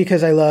too. A,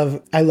 because I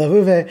love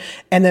Uwe,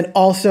 and then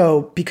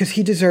also because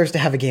he deserves to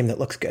have a game that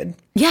looks good.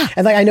 Yeah.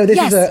 And like I know this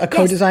is a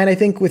co-design, I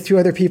think, with 2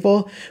 other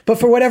people, but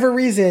for whatever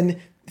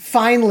reason,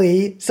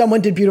 finally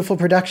someone did beautiful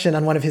production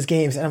on one of his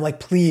games, and I'm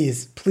like,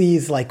 please,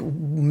 like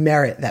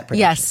merit that production.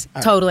 Yes,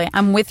 totally.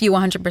 I'm with you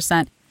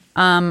 100%.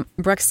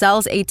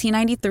 Bruxelles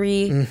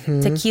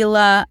 1893,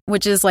 Tequila,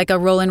 which is like a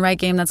roll and write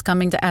game that's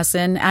coming to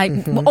Essen.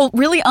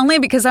 Really only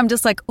because I'm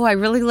just like, I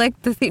really like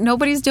the thing.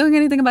 Nobody's doing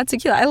anything about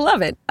tequila. I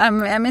love it.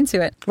 I'm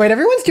into it. Wait,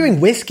 everyone's doing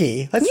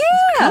whiskey.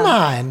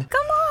 Come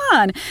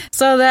on.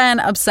 So then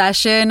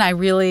Obsession, I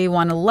really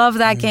want to love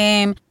that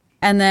game.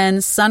 And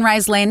then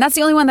Sunrise Lane, that's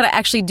the only one that I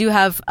actually do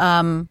have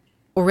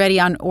already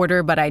on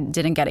order, but I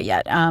didn't get it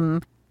yet.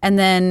 And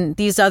then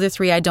these other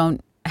 3 I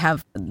don't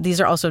have.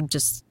 These are also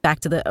just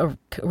back to the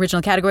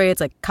original category. It's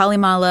like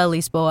Kalimala,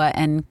 Lisboa,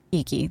 and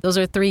Iki. Those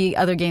are 3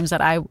 other games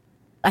that I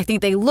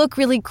think they look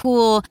really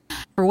cool.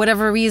 For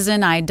whatever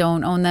reason, I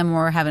don't own them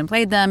or haven't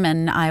played them,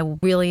 and I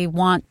really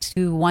want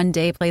to one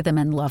day play them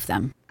and love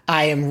them.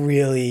 I am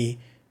really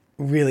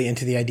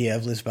into the idea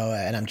of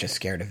Lisboa, and I'm just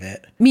scared of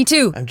it. Me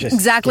too. I'm just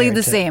exactly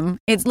the same.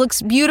 It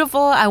looks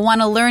beautiful. I want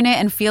to learn it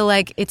and feel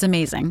like it's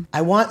amazing.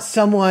 I want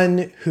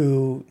someone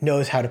who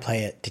knows how to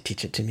play it to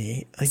teach it to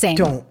me. Like, same.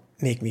 Don't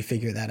make me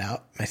figure that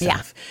out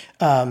myself.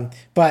 Yeah.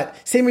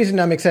 But same reason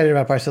I'm excited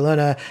about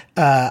Barcelona.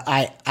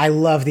 I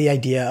love the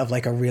idea of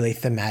like a really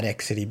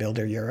thematic city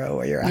builder Euro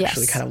where you're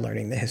actually kind of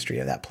learning the history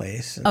of that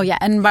place. Oh yeah,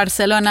 and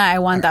Barcelona, I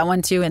want that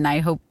one too, and I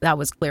hope that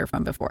was clear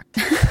from before.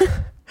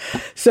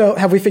 So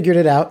have we figured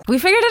it out? We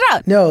figured it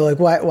out. No, like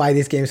why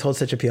these games hold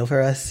such appeal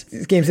for us?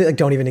 Games that like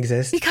don't even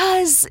exist.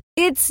 Because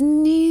it's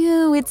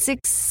new, it's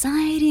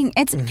exciting.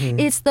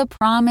 It's the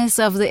promise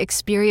of the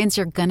experience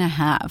you're gonna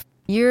have.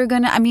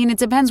 It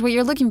depends what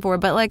you're looking for,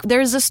 but like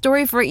there's a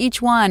story for each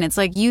one. It's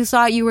like you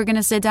thought you were going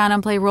to sit down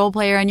and play role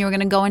player and you were going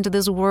to go into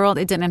this world.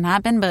 It didn't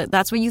happen, but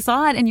that's what you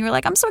thought. And you were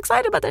like, I'm so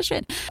excited about this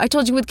shit. I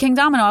told you with King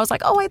Domino, I was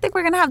like, I think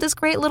we're going to have this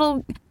great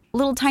little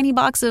tiny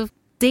box of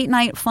date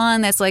night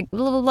fun that's like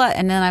blah, blah, blah.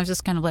 And then I was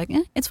just kind of like,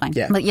 it's fine.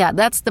 Yeah. But yeah,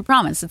 that's the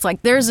promise. It's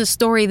like there's a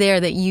story there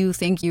that you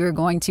think you're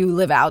going to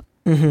live out.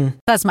 Mm-hmm.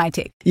 That's my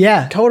take.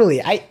 Yeah,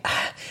 totally.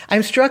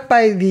 I'm struck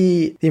by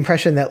the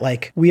impression that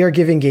like we are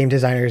giving game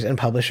designers and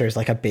publishers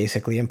like a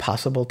basically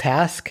impossible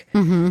task.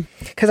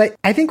 Because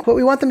I think what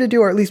we want them to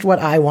do, or at least what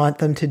I want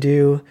them to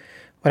do,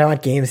 what I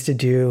want games to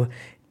do,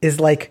 is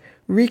like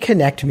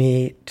reconnect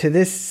me to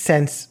this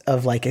sense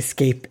of like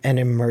escape and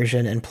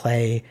immersion and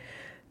play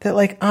that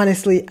like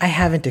honestly I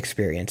haven't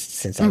experienced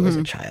since I was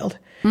a child.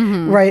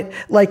 Right?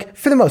 Like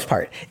for the most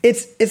part,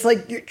 it's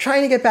like you're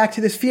trying to get back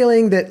to this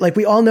feeling that like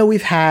we all know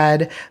we've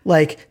had,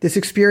 like this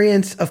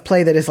experience of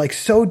play that is like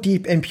so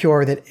deep and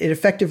pure that it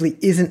effectively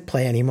isn't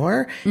play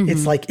anymore.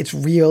 It's like, it's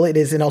real. It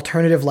is an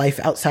alternative life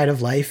outside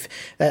of life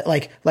that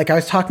like I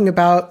was talking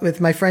about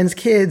with my friends'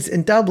 kids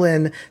in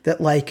Dublin,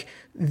 that like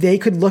they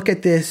could look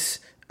at this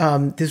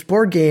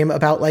board game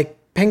about like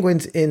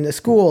penguins in a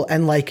school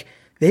and like,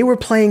 they were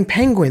playing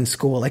Penguin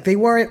School. Like they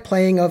weren't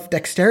playing a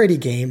dexterity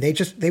game.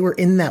 They were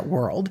in that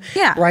world.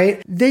 Yeah.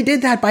 Right. They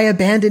did that by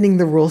abandoning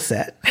the rule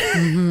set.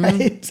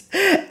 Right.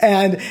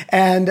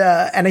 And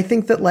I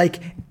think that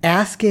like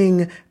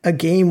asking a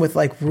game with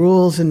like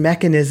rules and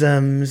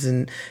mechanisms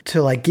and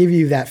to like give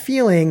you that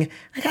feeling,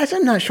 guys,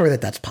 I'm not sure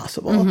that that's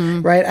possible.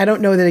 Right. I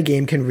don't know that a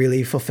game can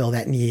really fulfill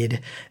that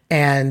need.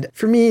 And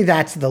for me,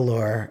 that's the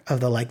lure of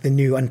the like the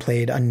new,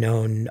 unplayed,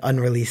 unknown,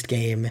 unreleased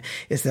game,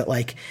 is that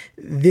like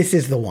this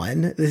is the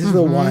one. This is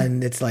the one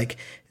that's like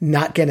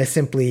not going to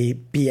simply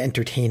be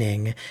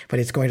entertaining, but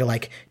it's going to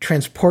like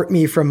transport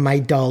me from my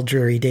dull,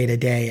 dreary day to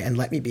day and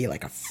let me be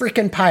like a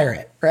freaking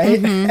pirate,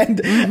 right?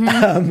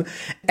 And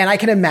I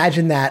can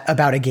imagine that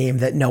about a game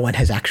that no one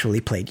has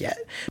actually played yet,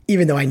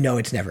 even though I know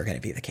it's never going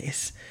to be the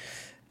case.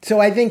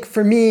 So I think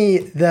for me,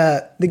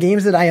 the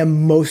games that I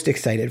am most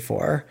excited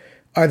for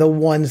are the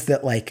ones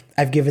that like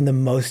I've given the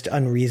most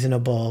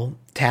unreasonable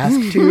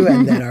task to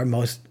and that are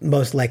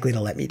most likely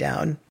to let me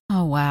down.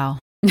 Oh, wow.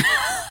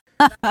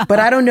 But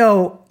I don't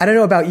know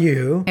about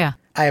you. Yeah.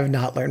 I have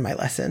not learned my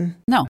lesson.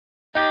 No.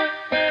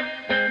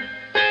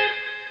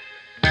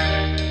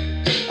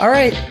 All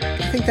right.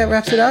 I think that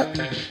wraps it up.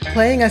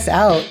 Playing us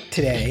out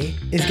today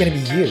is going to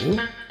be you.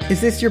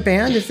 Is this your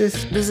band? This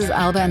is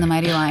Alba and the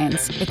Mighty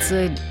Lions.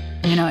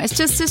 It's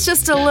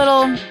just a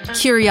little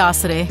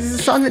curiosity. This is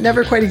a song that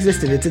never quite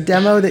existed. It's a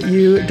demo that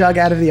you dug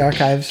out of the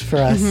archives for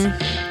us.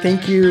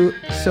 Thank you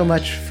so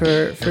much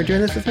for doing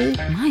this with me.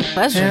 My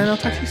pleasure. And I'll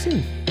talk to you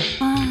soon.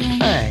 Bye.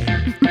 Bye.